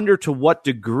I wonder to what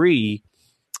degree,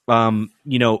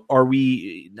 are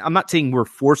we, I'm not saying we're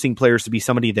forcing players to be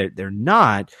somebody that they're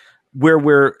not, where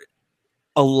we're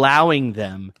allowing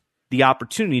them the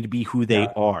opportunity to be who they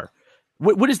are.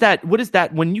 What is that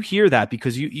when you hear that?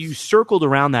 Because you circled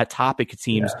around that topic, it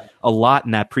seems, a lot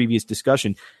in that previous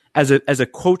discussion. As a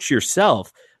coach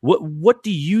yourself, what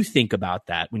do you think about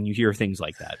that when you hear things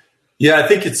like that? Yeah, I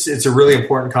think it's a really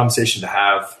important conversation to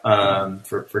have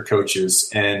for coaches,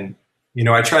 and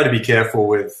I try to be careful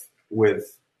with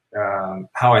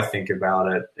how I think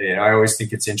about it. I always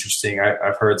think it's interesting.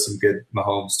 I've heard some good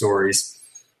Mahomes stories,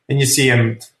 and you see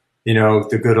him.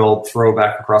 The good old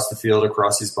throwback across the field,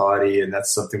 across his body, and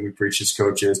that's something we preach as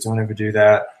coaches. Don't ever do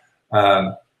that.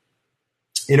 What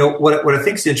I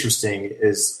think is interesting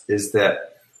is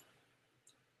that,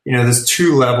 there's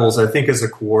two levels. I think as a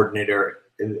coordinator,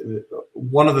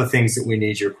 one of the things that we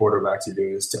need your quarterback to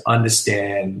do is to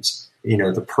understand,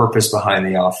 the purpose behind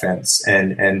the offense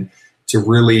and to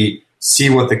really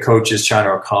see what the coach is trying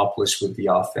to accomplish with the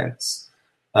offense.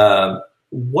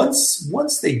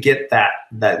 Once they get that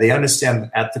they understand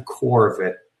at the core of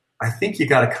it, I think you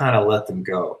got to kind of let them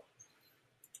go.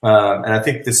 And I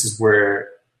think this is where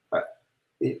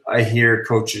I hear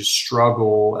coaches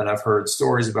struggle, and I've heard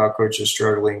stories about coaches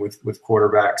struggling with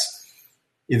quarterbacks.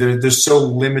 Either they're so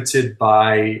limited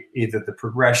by either the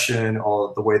progression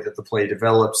or the way that the play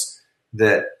develops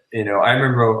that, I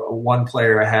remember one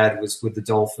player I had was with the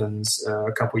Dolphins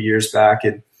a couple years back,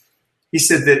 and he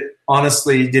said that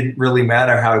honestly, it didn't really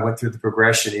matter how he went through the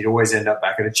progression. He'd always end up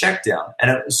back at a check down.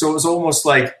 And so it was almost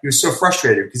like he was so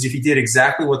frustrated because if he did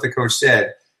exactly what the coach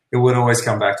said, it would always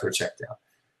come back to a check down.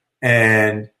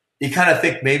 And you kind of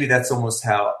think maybe that's almost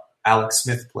how Alex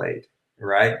Smith played,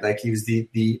 right? Like he was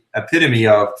the epitome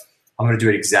of, I'm going to do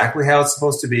it exactly how it's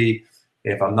supposed to be.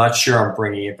 If I'm not sure, I'm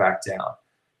bringing it back down.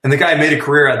 And the guy made a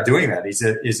career out of doing that.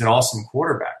 He's an awesome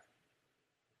quarterback.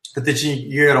 But then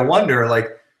you got to wonder,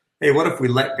 like, hey, what if we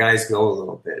let guys go a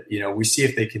little bit? We see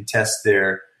if they can test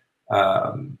their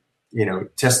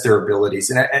abilities.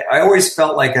 And I always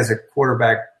felt like as a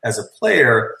quarterback, as a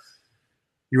player,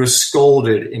 you were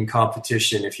scolded in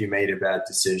competition if you made a bad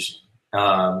decision.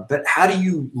 But how do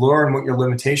you learn what your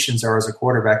limitations are as a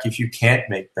quarterback if you can't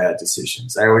make bad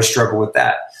decisions? I always struggle with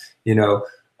that.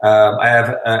 I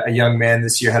have a young man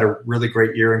this year, had a really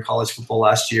great year in college football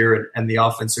last year, and the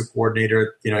offensive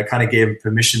coordinator, I kind of gave him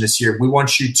permission this year. We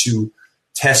want you to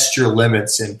test your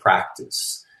limits in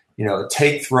practice.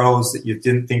 Take throws that you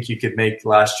didn't think you could make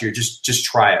last year. Just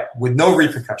try it with no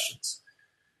repercussions.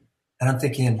 And I'm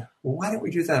thinking, well, why don't we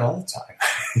do that all the time?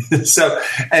 So,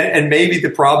 and maybe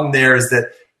the problem there is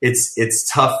that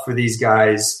it's tough for these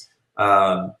guys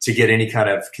to get any kind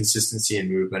of consistency and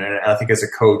movement. And I think as a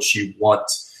coach, you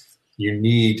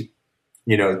need,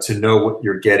 to know what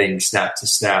you're getting snap to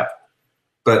snap.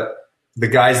 But the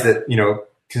guys that,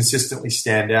 consistently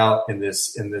stand out in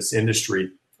this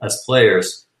industry as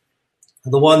players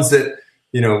are the ones that,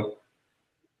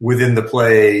 within the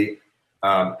play,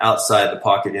 outside the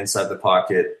pocket, inside the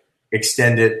pocket,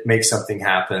 extend it, make something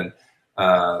happen.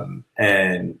 And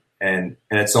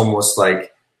it's almost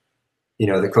like,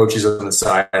 the coach is on the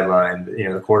sideline,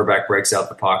 the quarterback breaks out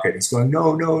the pocket. He's going,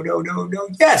 no.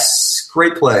 Yes.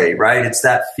 Great play, right? It's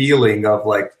that feeling of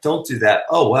like, don't do that.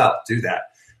 Oh, wow, do that.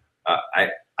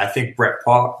 I think Brett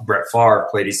Favre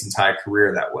played his entire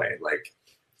career that way. Like,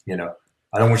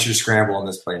 I don't want you to scramble on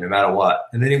this play no matter what.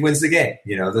 And then he wins the game.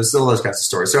 There's still those kinds of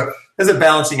stories. So as a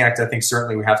balancing act, I think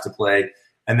certainly we have to play.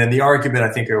 And then the argument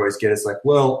I think I always get is like,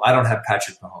 well, I don't have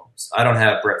Patrick Mahomes. I don't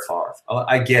have Brett Favre.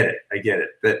 I get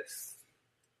it.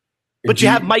 But you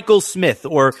have Michael Smith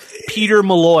or Peter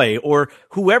Malloy or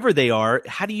whoever they are.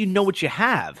 How do you know what you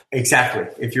have? Exactly.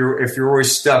 If you're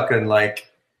always stuck in like,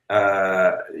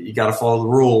 you got to follow the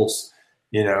rules,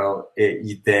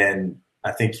 then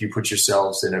I think you put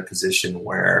yourselves in a position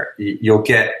where you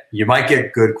might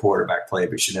get good quarterback play,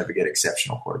 but you never get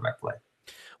exceptional quarterback play.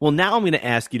 Well, now I'm going to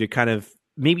ask you to kind of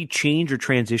maybe change or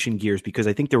transition gears, because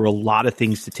I think there were a lot of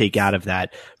things to take out of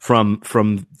that from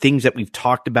things that we've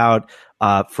talked about,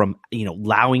 from,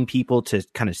 allowing people to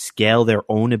kind of scale their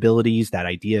own abilities, that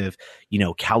idea of,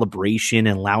 calibration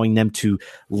and allowing them to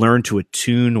learn to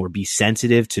attune or be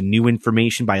sensitive to new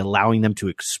information by allowing them to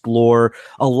explore.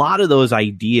 A lot of those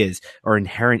ideas are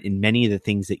inherent in many of the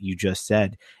things that you just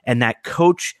said. And that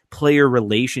coach-player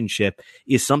relationship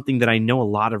is something that I know a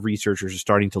lot of researchers are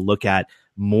starting to look at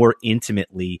more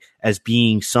intimately as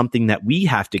being something that we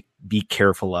have to be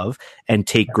careful of and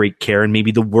take great care. And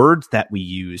maybe the words that we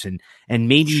use and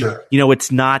maybe, sure.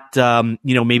 It's not,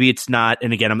 maybe it's not.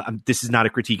 And again, this is not a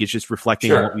critique. It's just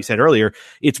reflecting sure. on what we said earlier.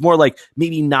 It's more like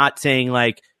maybe not saying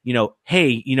like,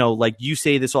 hey, like you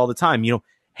say this all the time,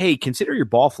 hey, consider your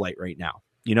ball flight right now.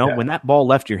 When that ball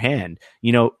left your hand,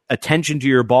 attention to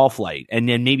your ball flight, and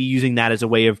then maybe using that as a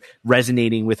way of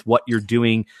resonating with what you're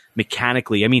doing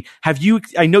mechanically. I mean,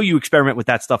 I know you experiment with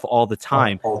that stuff all the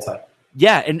time. All the time.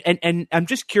 Yeah. And I'm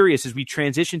just curious, as we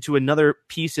transition to another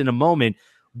piece in a moment,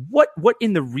 what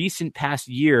in the recent past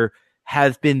year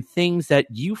have been things that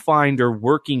you find are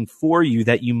working for you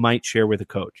that you might share with a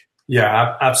coach?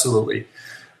 Yeah, absolutely.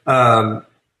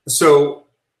 So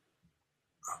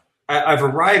I've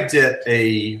arrived at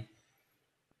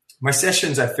my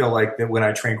sessions. I feel like that when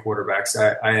I train quarterbacks,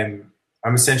 I'm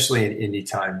essentially in indie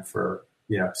time for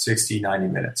 60, 90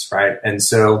 minutes, right? And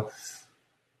so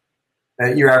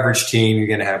at your average team, you're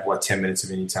going to have 10 minutes of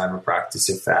indie time of practice,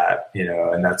 if that,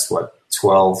 and that's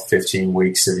 12, 15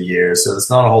 weeks of a year. So it's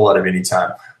not a whole lot of indie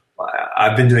time.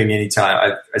 I've been doing indie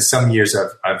time. Some years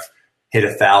I've hit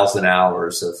 1,000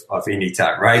 hours of indie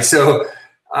time, right? So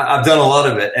I've done a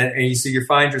lot of it, and so you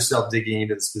find yourself digging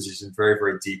into this position very,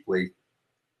 very deeply,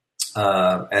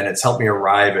 and it's helped me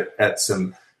arrive at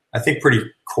some, I think,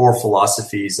 pretty core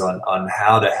philosophies on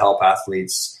how to help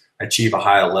athletes achieve a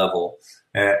higher level.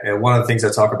 And one of the things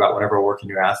I talk about whenever I work a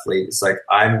new athlete is like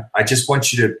I just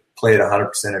want you to play at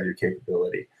 100% of your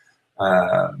capability,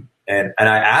 and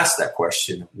I ask that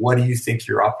question: what do you think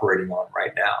you're operating on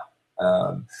right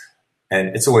now?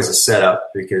 And it's always a setup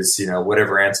because,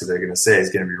 whatever answer they're going to say is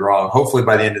going to be wrong. Hopefully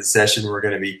by the end of the session, we're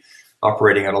going to be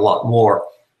operating on a lot more.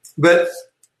 But,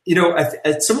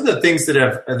 some of the things that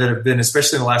have been,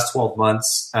 especially in the last 12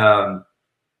 months, I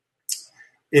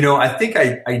think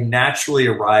I naturally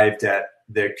arrived at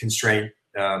the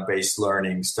constraint-based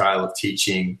learning style of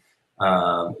teaching,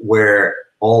 where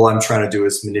all I'm trying to do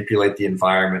is manipulate the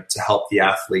environment to help the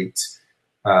athlete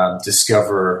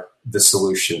discover the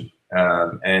solution.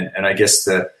 And I guess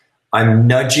I'm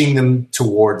nudging them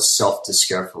towards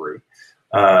self-discovery,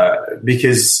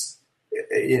 because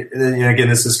again,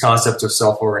 this is concept of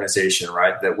self-organization,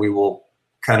 right? That we will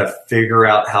kind of figure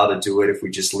out how to do it if we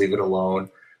just leave it alone.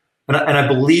 And I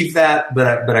believe that,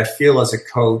 but I feel as a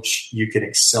coach, you can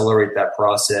accelerate that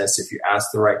process if you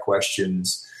ask the right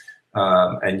questions,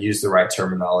 and use the right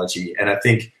terminology. And I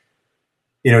think,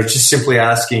 just simply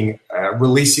asking,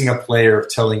 releasing a player,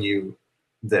 telling you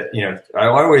that, I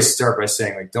always start by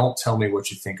saying, like, don't tell me what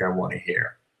you think I want to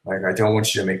hear. Like, I don't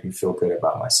want you to make me feel good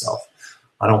about myself.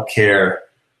 I don't care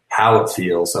how it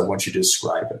feels. I want you to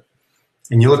describe it.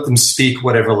 And you let them speak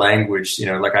whatever language,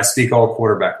 like I speak all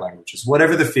quarterback languages,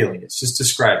 whatever the feeling is, just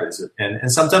describe it.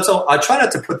 And sometimes I try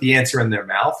not to put the answer in their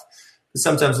mouth, but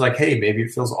sometimes like, hey, maybe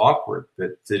it feels awkward,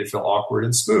 but did it feel awkward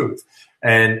and smooth?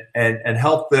 And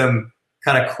help them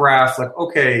kind of craft like,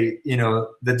 okay,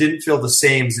 that didn't feel the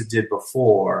same as it did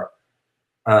before,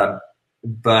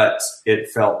 but it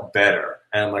felt better.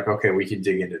 And I'm like, okay, we can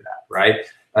dig into that, right?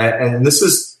 And this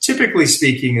is typically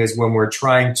speaking is when we're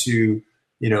trying to,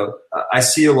 I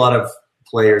see a lot of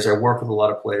players, I work with a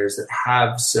lot of players that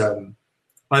have some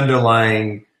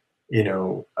underlying,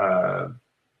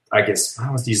 I guess I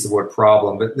don't want to use the word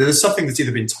problem, but there's something that's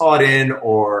either been taught in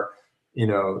or,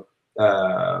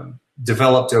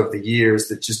 developed over the years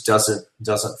that just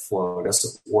doesn't flow,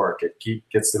 doesn't work. It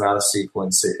gets them out of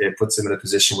sequence. It puts them in a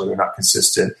position where they're not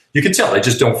consistent. You can tell they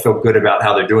just don't feel good about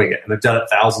how they're doing it, and they've done it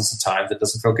thousands of times. It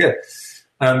doesn't feel good.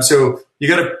 So you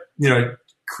got to,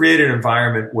 create an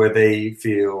environment where they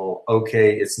feel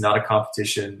okay. It's not a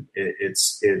competition.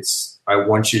 It's. I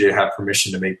want you to have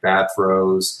permission to make bad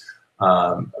throws,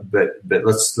 but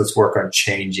let's work on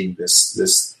changing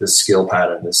this skill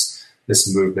pattern,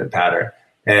 this movement pattern.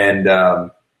 And,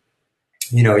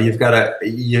 you've got to,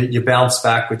 you bounce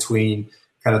back between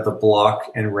kind of the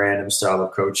block and random style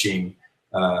of coaching.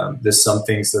 There's some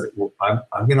things that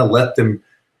I'm going to let them,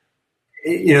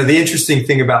 the interesting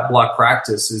thing about block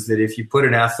practice is that if you put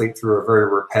an athlete through a very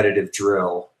repetitive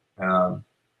drill,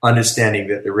 understanding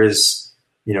that there is,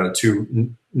 no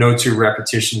two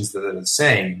repetitions that are the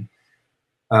same.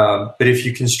 But if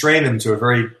you constrain them to a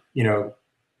very,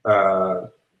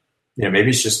 maybe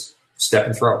it's just step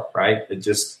and throw, right? And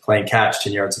just playing catch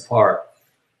 10 yards apart.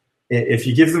 If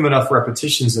you give them enough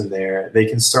repetitions in there, they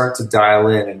can start to dial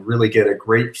in and really get a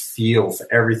great feel for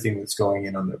everything that's going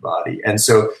in on their body. And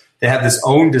so they have this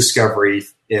own discovery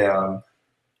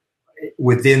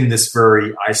within this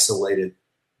very isolated,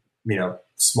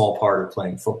 small part of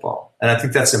playing football. And I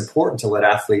think that's important to let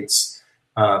athletes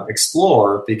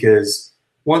explore, because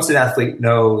once an athlete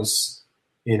knows,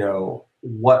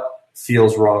 what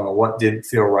feels wrong or what didn't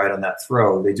feel right on that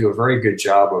throw, they do a very good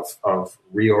job of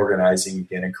reorganizing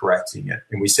again and correcting it.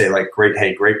 And we say great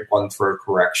one throw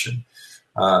correction.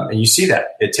 And you see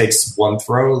that it takes one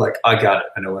throw, I got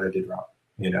it. I know what I did wrong,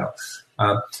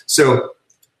 so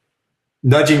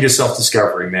nudging to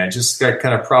self-discovery, man, just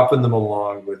kind of propping them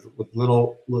along with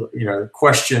little,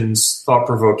 questions,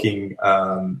 thought-provoking,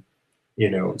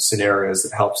 scenarios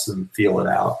that helps them feel it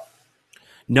out.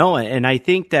 No, and I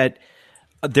think that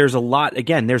there's a lot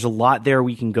there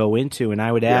we can go into. And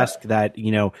I would ask that,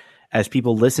 as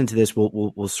people listen to this,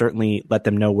 we'll certainly let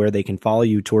them know where they can follow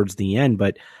you towards the end.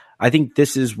 But I think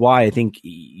this is why I think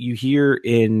you hear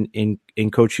in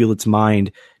Coach Hewlett's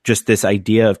mind just this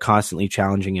idea of constantly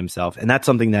challenging himself. And that's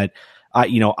something that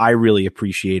I really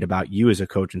appreciate about you as a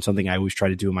coach, and something I always try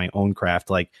to do in my own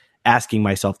craft, like asking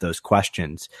myself those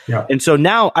questions. Yeah. And so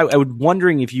now I was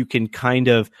wondering if you can kind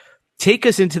of take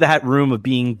us into that room of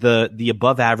being the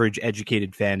above average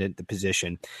educated fan at the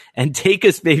position, and take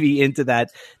us maybe into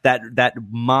that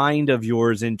mind of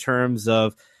yours in terms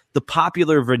of the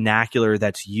popular vernacular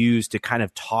that's used to kind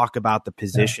of talk about the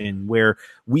position, where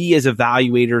we as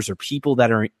evaluators or people that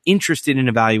are interested in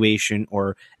evaluation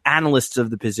or analysts of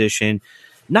the position,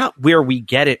 not where we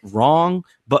get it wrong,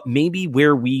 but maybe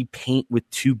where we paint with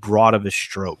too broad of a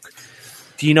stroke.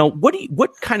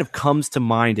 What kind of comes to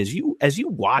mind as you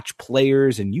watch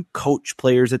players and you coach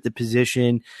players at the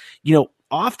position?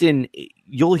 Often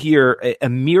you'll hear a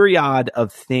myriad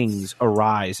of things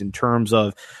arise in terms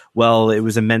of, well, it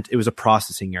was a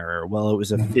processing error. Well, it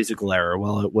was a physical error.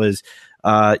 Well, it was,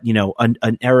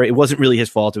 an error. It wasn't really his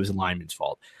fault. It was a lineman's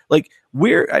fault.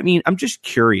 I'm just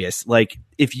curious,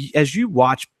 as you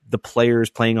watch the players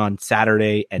playing on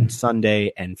Saturday and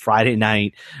Sunday and Friday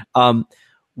night,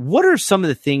 what are some of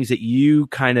the things that you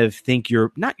kind of think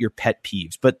not your pet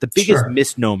peeves, but the biggest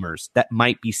misnomers that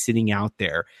might be sitting out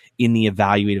there in the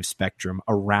evaluative spectrum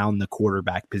around the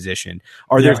quarterback position?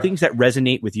 Are there things that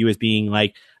resonate with you as being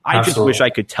like, I just wish I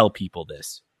could tell people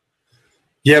this?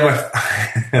 Yeah,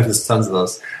 there's tons of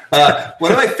those.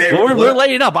 One of my favorite. We're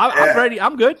laying up. I'm ready.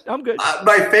 I'm good.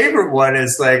 My favorite one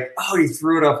is he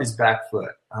threw it off his back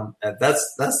foot.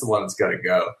 That's the one that's got to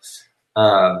go.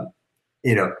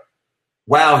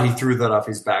 Wow, he threw that off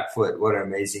his back foot. What an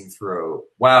amazing throw.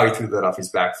 Wow, he threw that off his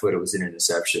back foot. It was an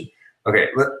interception. Okay,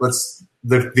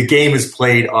 the game is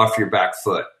played off your back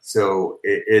foot. So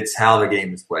it's how the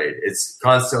game is played. It's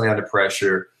constantly under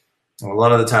pressure. And a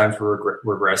lot of the times we're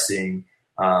regressing.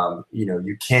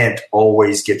 You can't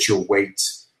always get your weight,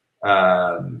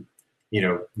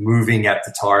 moving at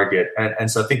the target. And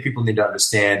so I think people need to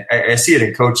understand. I see it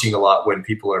in coaching a lot when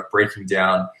people are breaking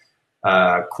down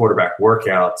quarterback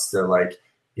workouts. They're like,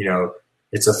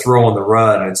 it's a throw on the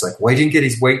run. And it's like, well, he didn't get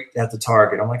his weight at the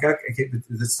target. I'm like, okay,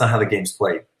 that's not how the game's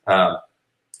played.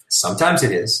 Sometimes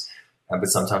it is, but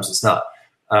sometimes it's not.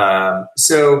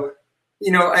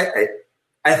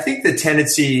 I think the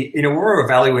tendency, when we're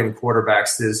evaluating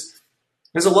quarterbacks,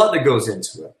 there's a lot that goes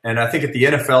into it. And I think at the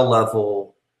NFL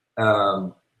level,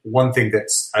 one thing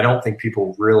I don't think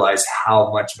people realize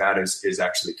how much matters is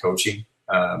actually coaching.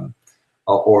 A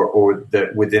or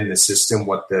within the system,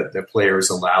 what the player is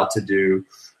allowed to do.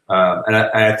 And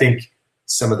I think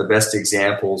some of the best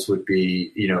examples would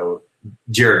be,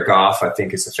 Jared Goff, I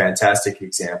think, is a fantastic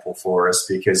example for us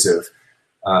because of,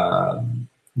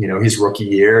 his rookie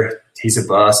year. He's a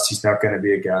bust. He's not going to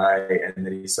be a guy. And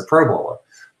then he's a Pro Bowler,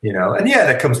 And yeah,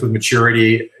 that comes with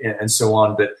maturity and so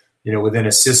on. But, within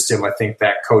a system, I think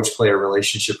that coach-player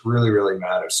relationship really, really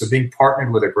matters. So being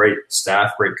partnered with a great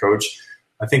staff, great coach,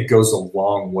 I think goes a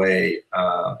long way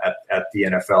at the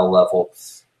NFL level.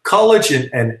 College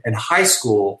and high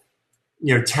school,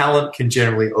 talent can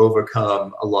generally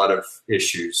overcome a lot of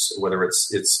issues, whether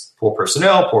it's poor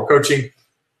personnel, poor coaching.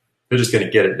 They're just going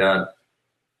to get it done.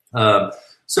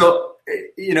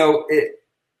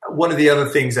 One of the other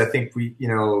things I think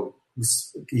you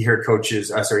hear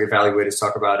evaluators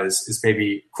talk about is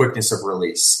maybe quickness of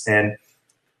release. And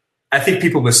I think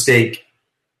people mistake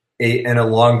an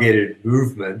elongated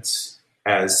movement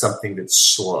as something that's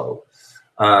slow.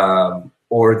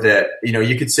 Or that,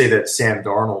 you could say that Sam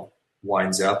Darnold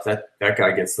winds up, that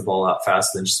guy gets the ball out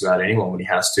faster than just about anyone when he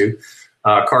has to.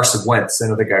 Carson Wentz,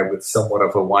 another guy with somewhat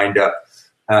of a wind up.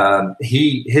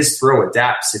 His throw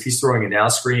adapts. If he's throwing a now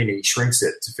screen, he shrinks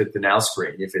it to fit the now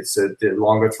screen. If it's a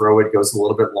longer throw, it goes a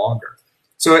little bit longer.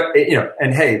 So,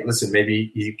 and hey, listen,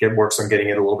 maybe he works on getting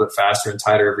it a little bit faster and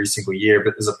tighter every single year,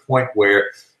 but there's a point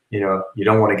where, you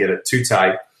don't want to get it too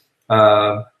tight.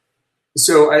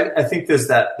 So I think there's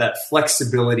that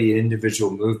flexibility in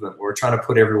individual movement where we're trying to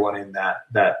put everyone in that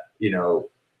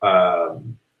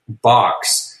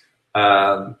box.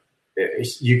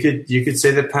 You could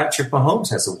say that Patrick Mahomes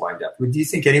has a windup. Do you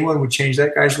think anyone would change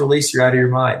that guy's release? You're out of your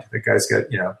mind. That guy's got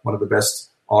one of the best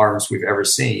arms we've ever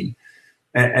seen.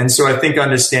 And so I think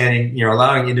understanding,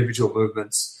 allowing individual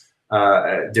movements,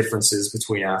 differences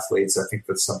between athletes, I think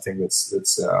that's something that's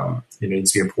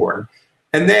needs to be important.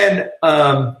 And then,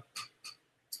 I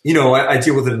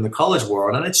deal with it in the college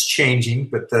world, and it's changing,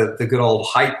 but the good old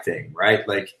height thing, right?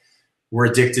 Like we're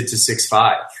addicted to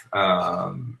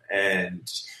 6'5",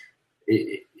 and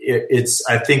it's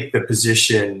I think the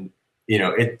position,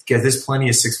 there's plenty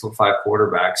of 6'5"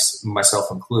 quarterbacks, myself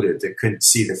included, that couldn't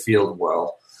see the field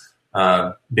well,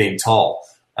 being tall.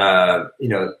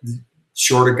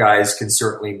 Shorter guys can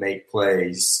certainly make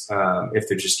plays if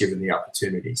they're just given the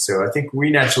opportunity. So I think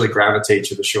we naturally gravitate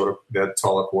to the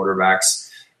taller quarterbacks.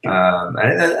 And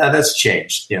that's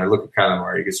changed. Look at Kyler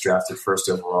Murray. He gets drafted first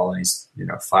overall, and he's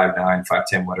 5'9",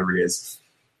 5'10", whatever he is.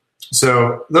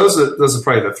 So those are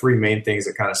probably the three main things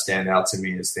that kind of stand out to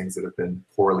me as things that have been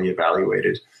poorly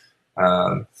evaluated.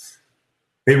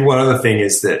 Maybe one other thing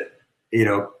is that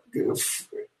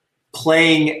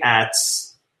playing at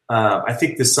I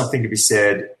think there's something to be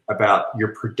said about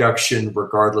your production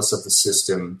regardless of the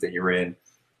system that you're in.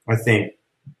 I think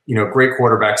great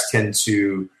quarterbacks tend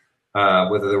to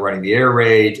whether they're running the air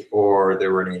raid or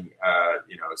they're running,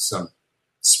 some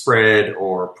spread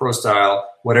or pro style,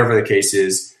 whatever the case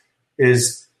is,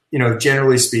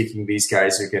 generally speaking, these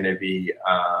guys are going to be,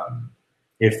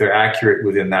 if they're accurate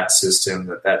within that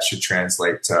system, that should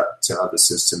translate to other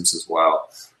systems as well.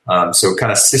 So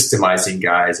kind of systemizing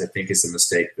guys, I think, is a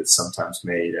mistake that's sometimes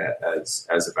made as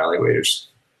evaluators.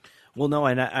 Well, no,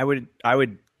 and I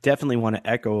would definitely want to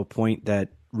echo a point that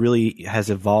really has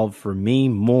evolved for me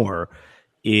more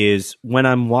is when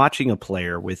I'm watching a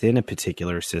player within a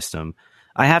particular system,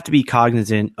 I have to be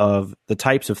cognizant of the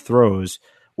types of throws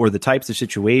or the types of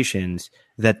situations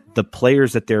that the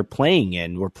players that they're playing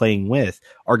in or playing with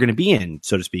are going to be in,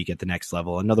 so to speak, at the next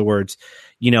level. In other words,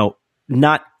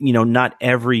 not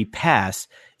every pass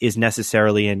is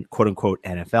necessarily an quote unquote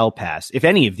NFL pass. If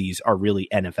any of these are really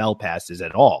NFL passes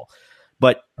at all.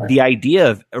 But the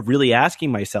idea of really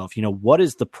asking myself, what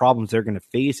is the problems they're going to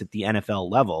face at the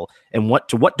NFL level, and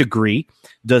to what degree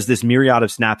does this myriad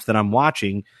of snaps that I'm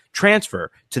watching transfer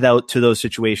to those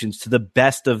situations to the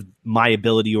best of my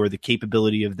ability or the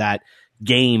capability of that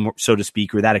game, so to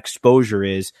speak, or that exposure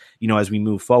is, as we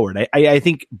move forward. I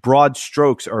think broad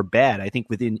strokes are bad. I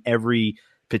think within every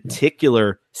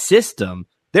particular system,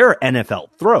 there are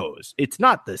NFL throws. It's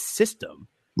not the system.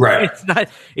 Right.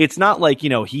 It's not like,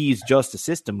 he's just a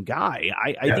system guy.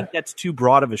 I think that's too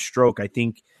broad of a stroke. I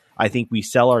think we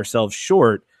sell ourselves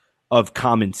short of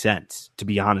common sense, to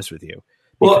be honest with you.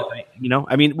 Because,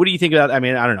 well, what do you think about, I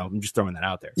don't know. I'm just throwing that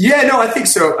out there. Yeah, no, I think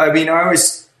so.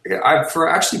 For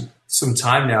actually some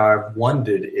time now, I've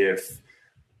wondered if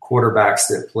quarterbacks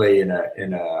that play in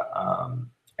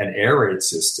an air raid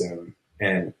system,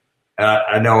 and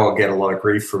I know I'll get a lot of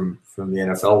grief from the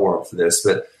NFL world for this,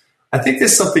 but I think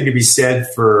there's something to be said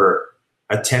for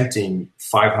attempting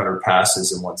 500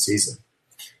 passes in one season.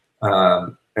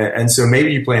 And so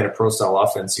maybe you play in a pro-style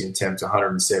offense, you attempt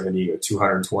 170 or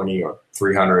 220 or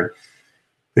 300.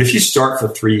 But if you start for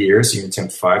 3 years, you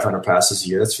attempt 500 passes a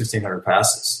year, that's 1,500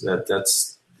 passes.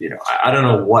 That's I don't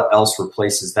know what else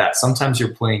replaces that. Sometimes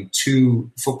you're playing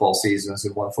 2 football seasons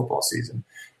in 1 football season.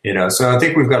 So I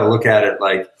think we've got to look at it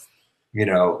like,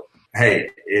 hey,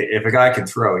 if a guy can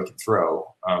throw, he can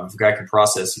throw. If a guy can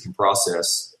process, he can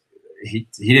process. He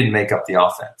didn't make up the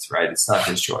offense, right? It's not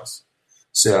his choice.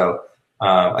 So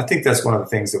I think that's one of the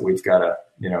things that we've got to,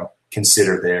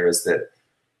 consider there is that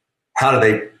how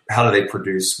do they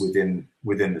produce within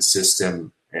the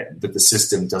system, but the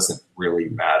system doesn't really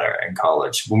matter in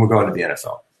college when we're going to the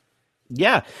NFL.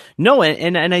 Yeah, no.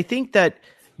 And I think that,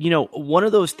 one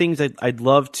of those things that I'd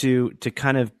love to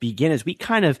kind of begin as we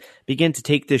kind of begin to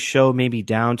take this show maybe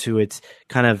down to its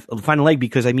kind of final leg,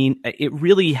 because I mean, it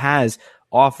really has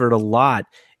offered a lot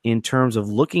in terms of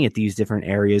looking at these different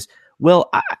areas. Well,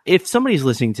 if somebody's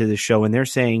listening to this show and they're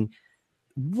saying,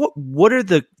 what are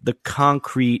the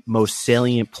concrete, most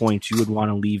salient points you would want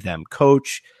to leave them?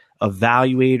 Coach,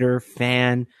 evaluator,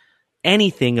 fan,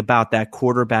 anything about that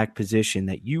quarterback position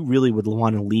that you really would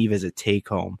want to leave as a take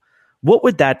home. What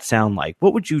would that sound like?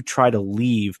 What would you try to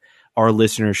leave our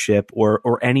listenership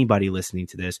or anybody listening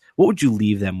to this? What would you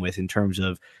leave them with in terms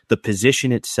of the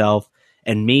position itself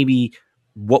and maybe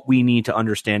what we need to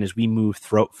understand as we move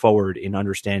forward in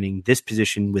understanding this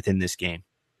position within this game?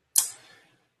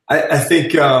 I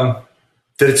think that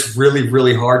it's really,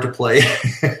 really hard to play.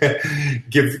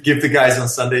 give the guys on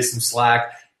Sunday some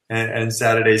slack and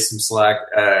Saturday some slack.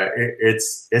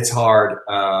 It's hard.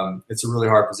 It's a really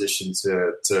hard position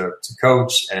to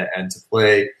coach and to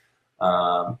play.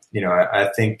 I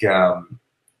think you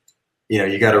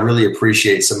got to really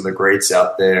appreciate some of the greats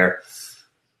out there,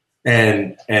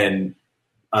 and it's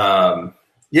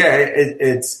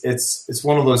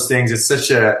one of those things. It's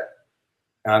such a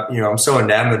I'm so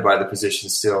enamored by the position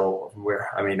still.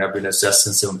 I've been assessed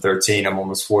since I'm 13. I'm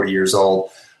almost 40 years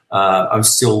old. I'm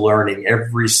still learning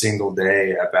every single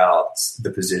day about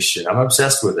the position. I'm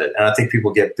obsessed with it, and I think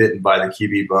people get bitten by the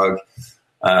QB bug.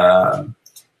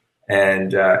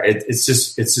 It's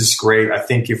just great. I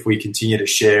think if we continue to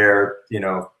share,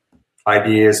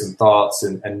 ideas and thoughts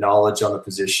and knowledge on the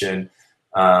position,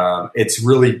 it's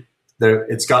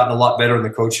gotten a lot better in the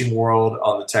coaching world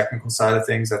on the technical side of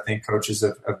things. I think coaches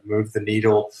have moved the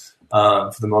needle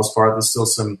for the most part. There's still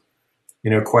some,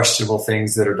 questionable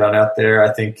things that are done out there.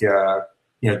 I think,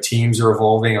 teams are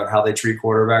evolving on how they treat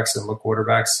quarterbacks and look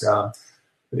quarterbacks.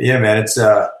 Man, it's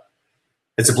a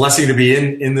blessing to be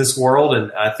in this world.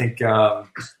 And I think, I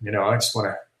just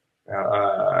want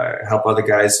to help other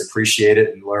guys appreciate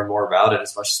it and learn more about it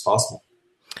as much as possible.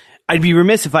 I'd be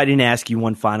remiss if I didn't ask you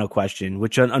one final question,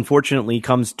 which unfortunately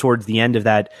comes towards the end of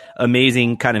that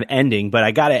amazing kind of ending, but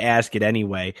I got to ask it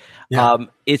anyway. Yeah.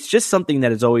 It's just something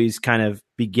that is always kind of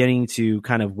beginning to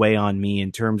kind of weigh on me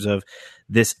in terms of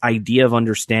this idea of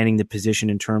understanding the position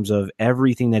in terms of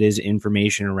everything that is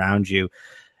information around you.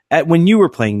 When you were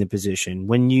playing the position,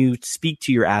 when you speak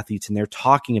to your athletes and they're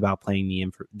talking about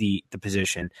playing the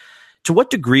position, to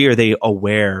what degree are they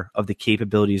aware of the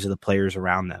capabilities of the players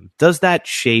around them? Does that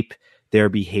shape their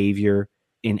behavior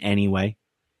in any way?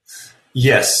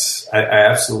 Yes, I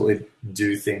absolutely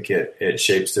do think it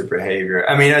shapes their behavior.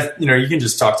 I mean, you can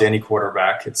just talk to any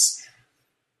quarterback. It's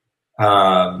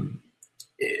it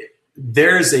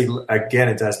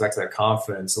ties back to that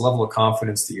confidence, the level of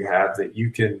confidence that you have that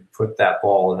you can put that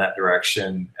ball in that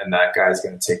direction and that guy's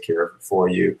going to take care of it for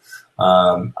you.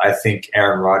 I think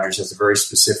Aaron Rodgers has a very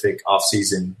specific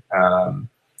offseason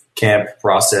camp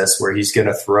process where he's going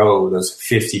to throw those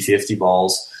 50-50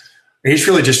 balls. He's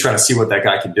really just trying to see what that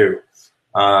guy can do.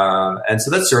 And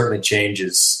so that certainly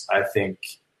changes, I think,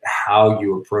 how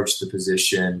you approach the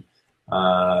position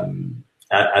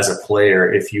as a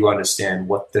player if you understand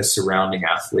what the surrounding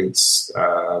athletes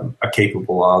are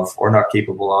capable of or not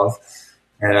capable of.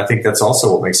 And I think that's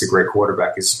also what makes a great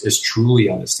quarterback is truly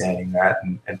understanding that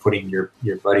and putting your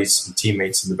buddies and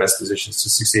teammates in the best positions to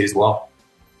succeed as well.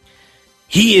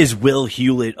 He is Will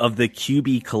Hewlett of the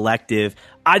QB Collective.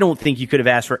 I don't think you could have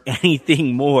asked for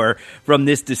anything more from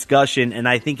this discussion, and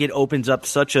I think it opens up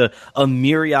such a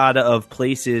myriad of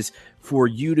places for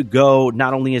you to go,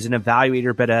 not only as an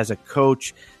evaluator, but as a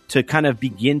coach, to kind of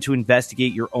begin to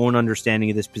investigate your own understanding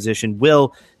of this position.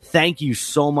 Will, thank you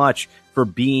so much for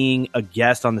being a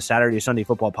guest on the Saturday Sunday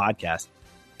Football Podcast.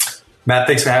 Matt,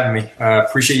 thanks for having me.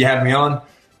 Appreciate you having me on,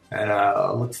 and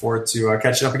I look forward to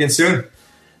catching up again soon.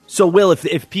 So, Will,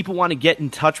 if people want to get in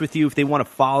touch with you, if they want to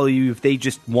follow you, if they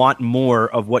just want more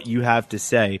of what you have to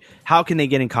say, how can they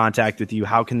get in contact with you?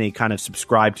 How can they kind of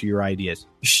subscribe to your ideas?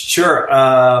 Sure.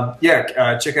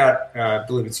 Check out, I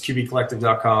believe it's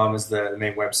qbcollective.com is the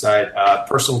main website.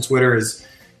 Personal Twitter is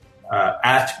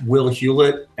at Will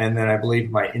Hewlett. And then I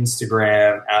believe my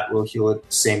Instagram at Will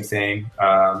Hewlett, same thing.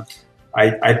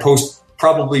 I post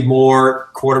probably more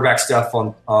quarterback stuff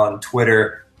on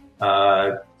Twitter.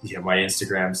 My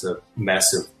Instagram's a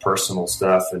mess of personal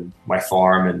stuff and my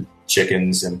farm and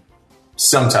chickens and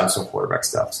sometimes some quarterback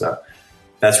stuff. So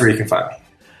that's where you can find me.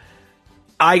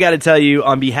 I got to tell you,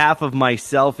 on behalf of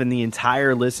myself and the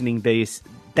entire listening base,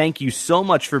 thank you so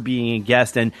much for being a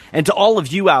guest. And to all of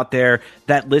you out there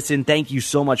that listen, thank you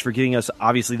so much for giving us,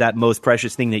 obviously, that most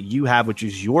precious thing that you have, which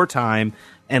is your time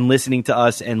and listening to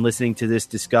us and listening to this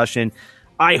discussion.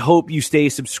 I hope you stay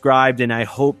subscribed, and I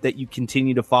hope that you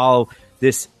continue to follow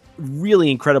this really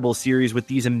incredible series with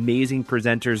these amazing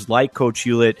presenters like Coach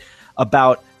Hewlett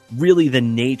about really the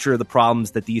nature of the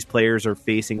problems that these players are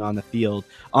facing on the field.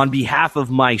 On behalf of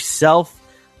myself,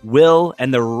 Will,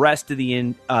 and the rest of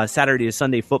the Saturday to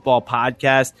Sunday Football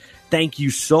podcast, thank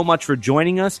you so much for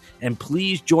joining us, and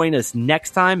please join us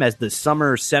next time as the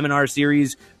summer seminar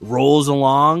series rolls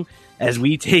along as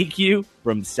we take you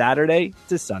from Saturday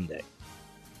to Sunday.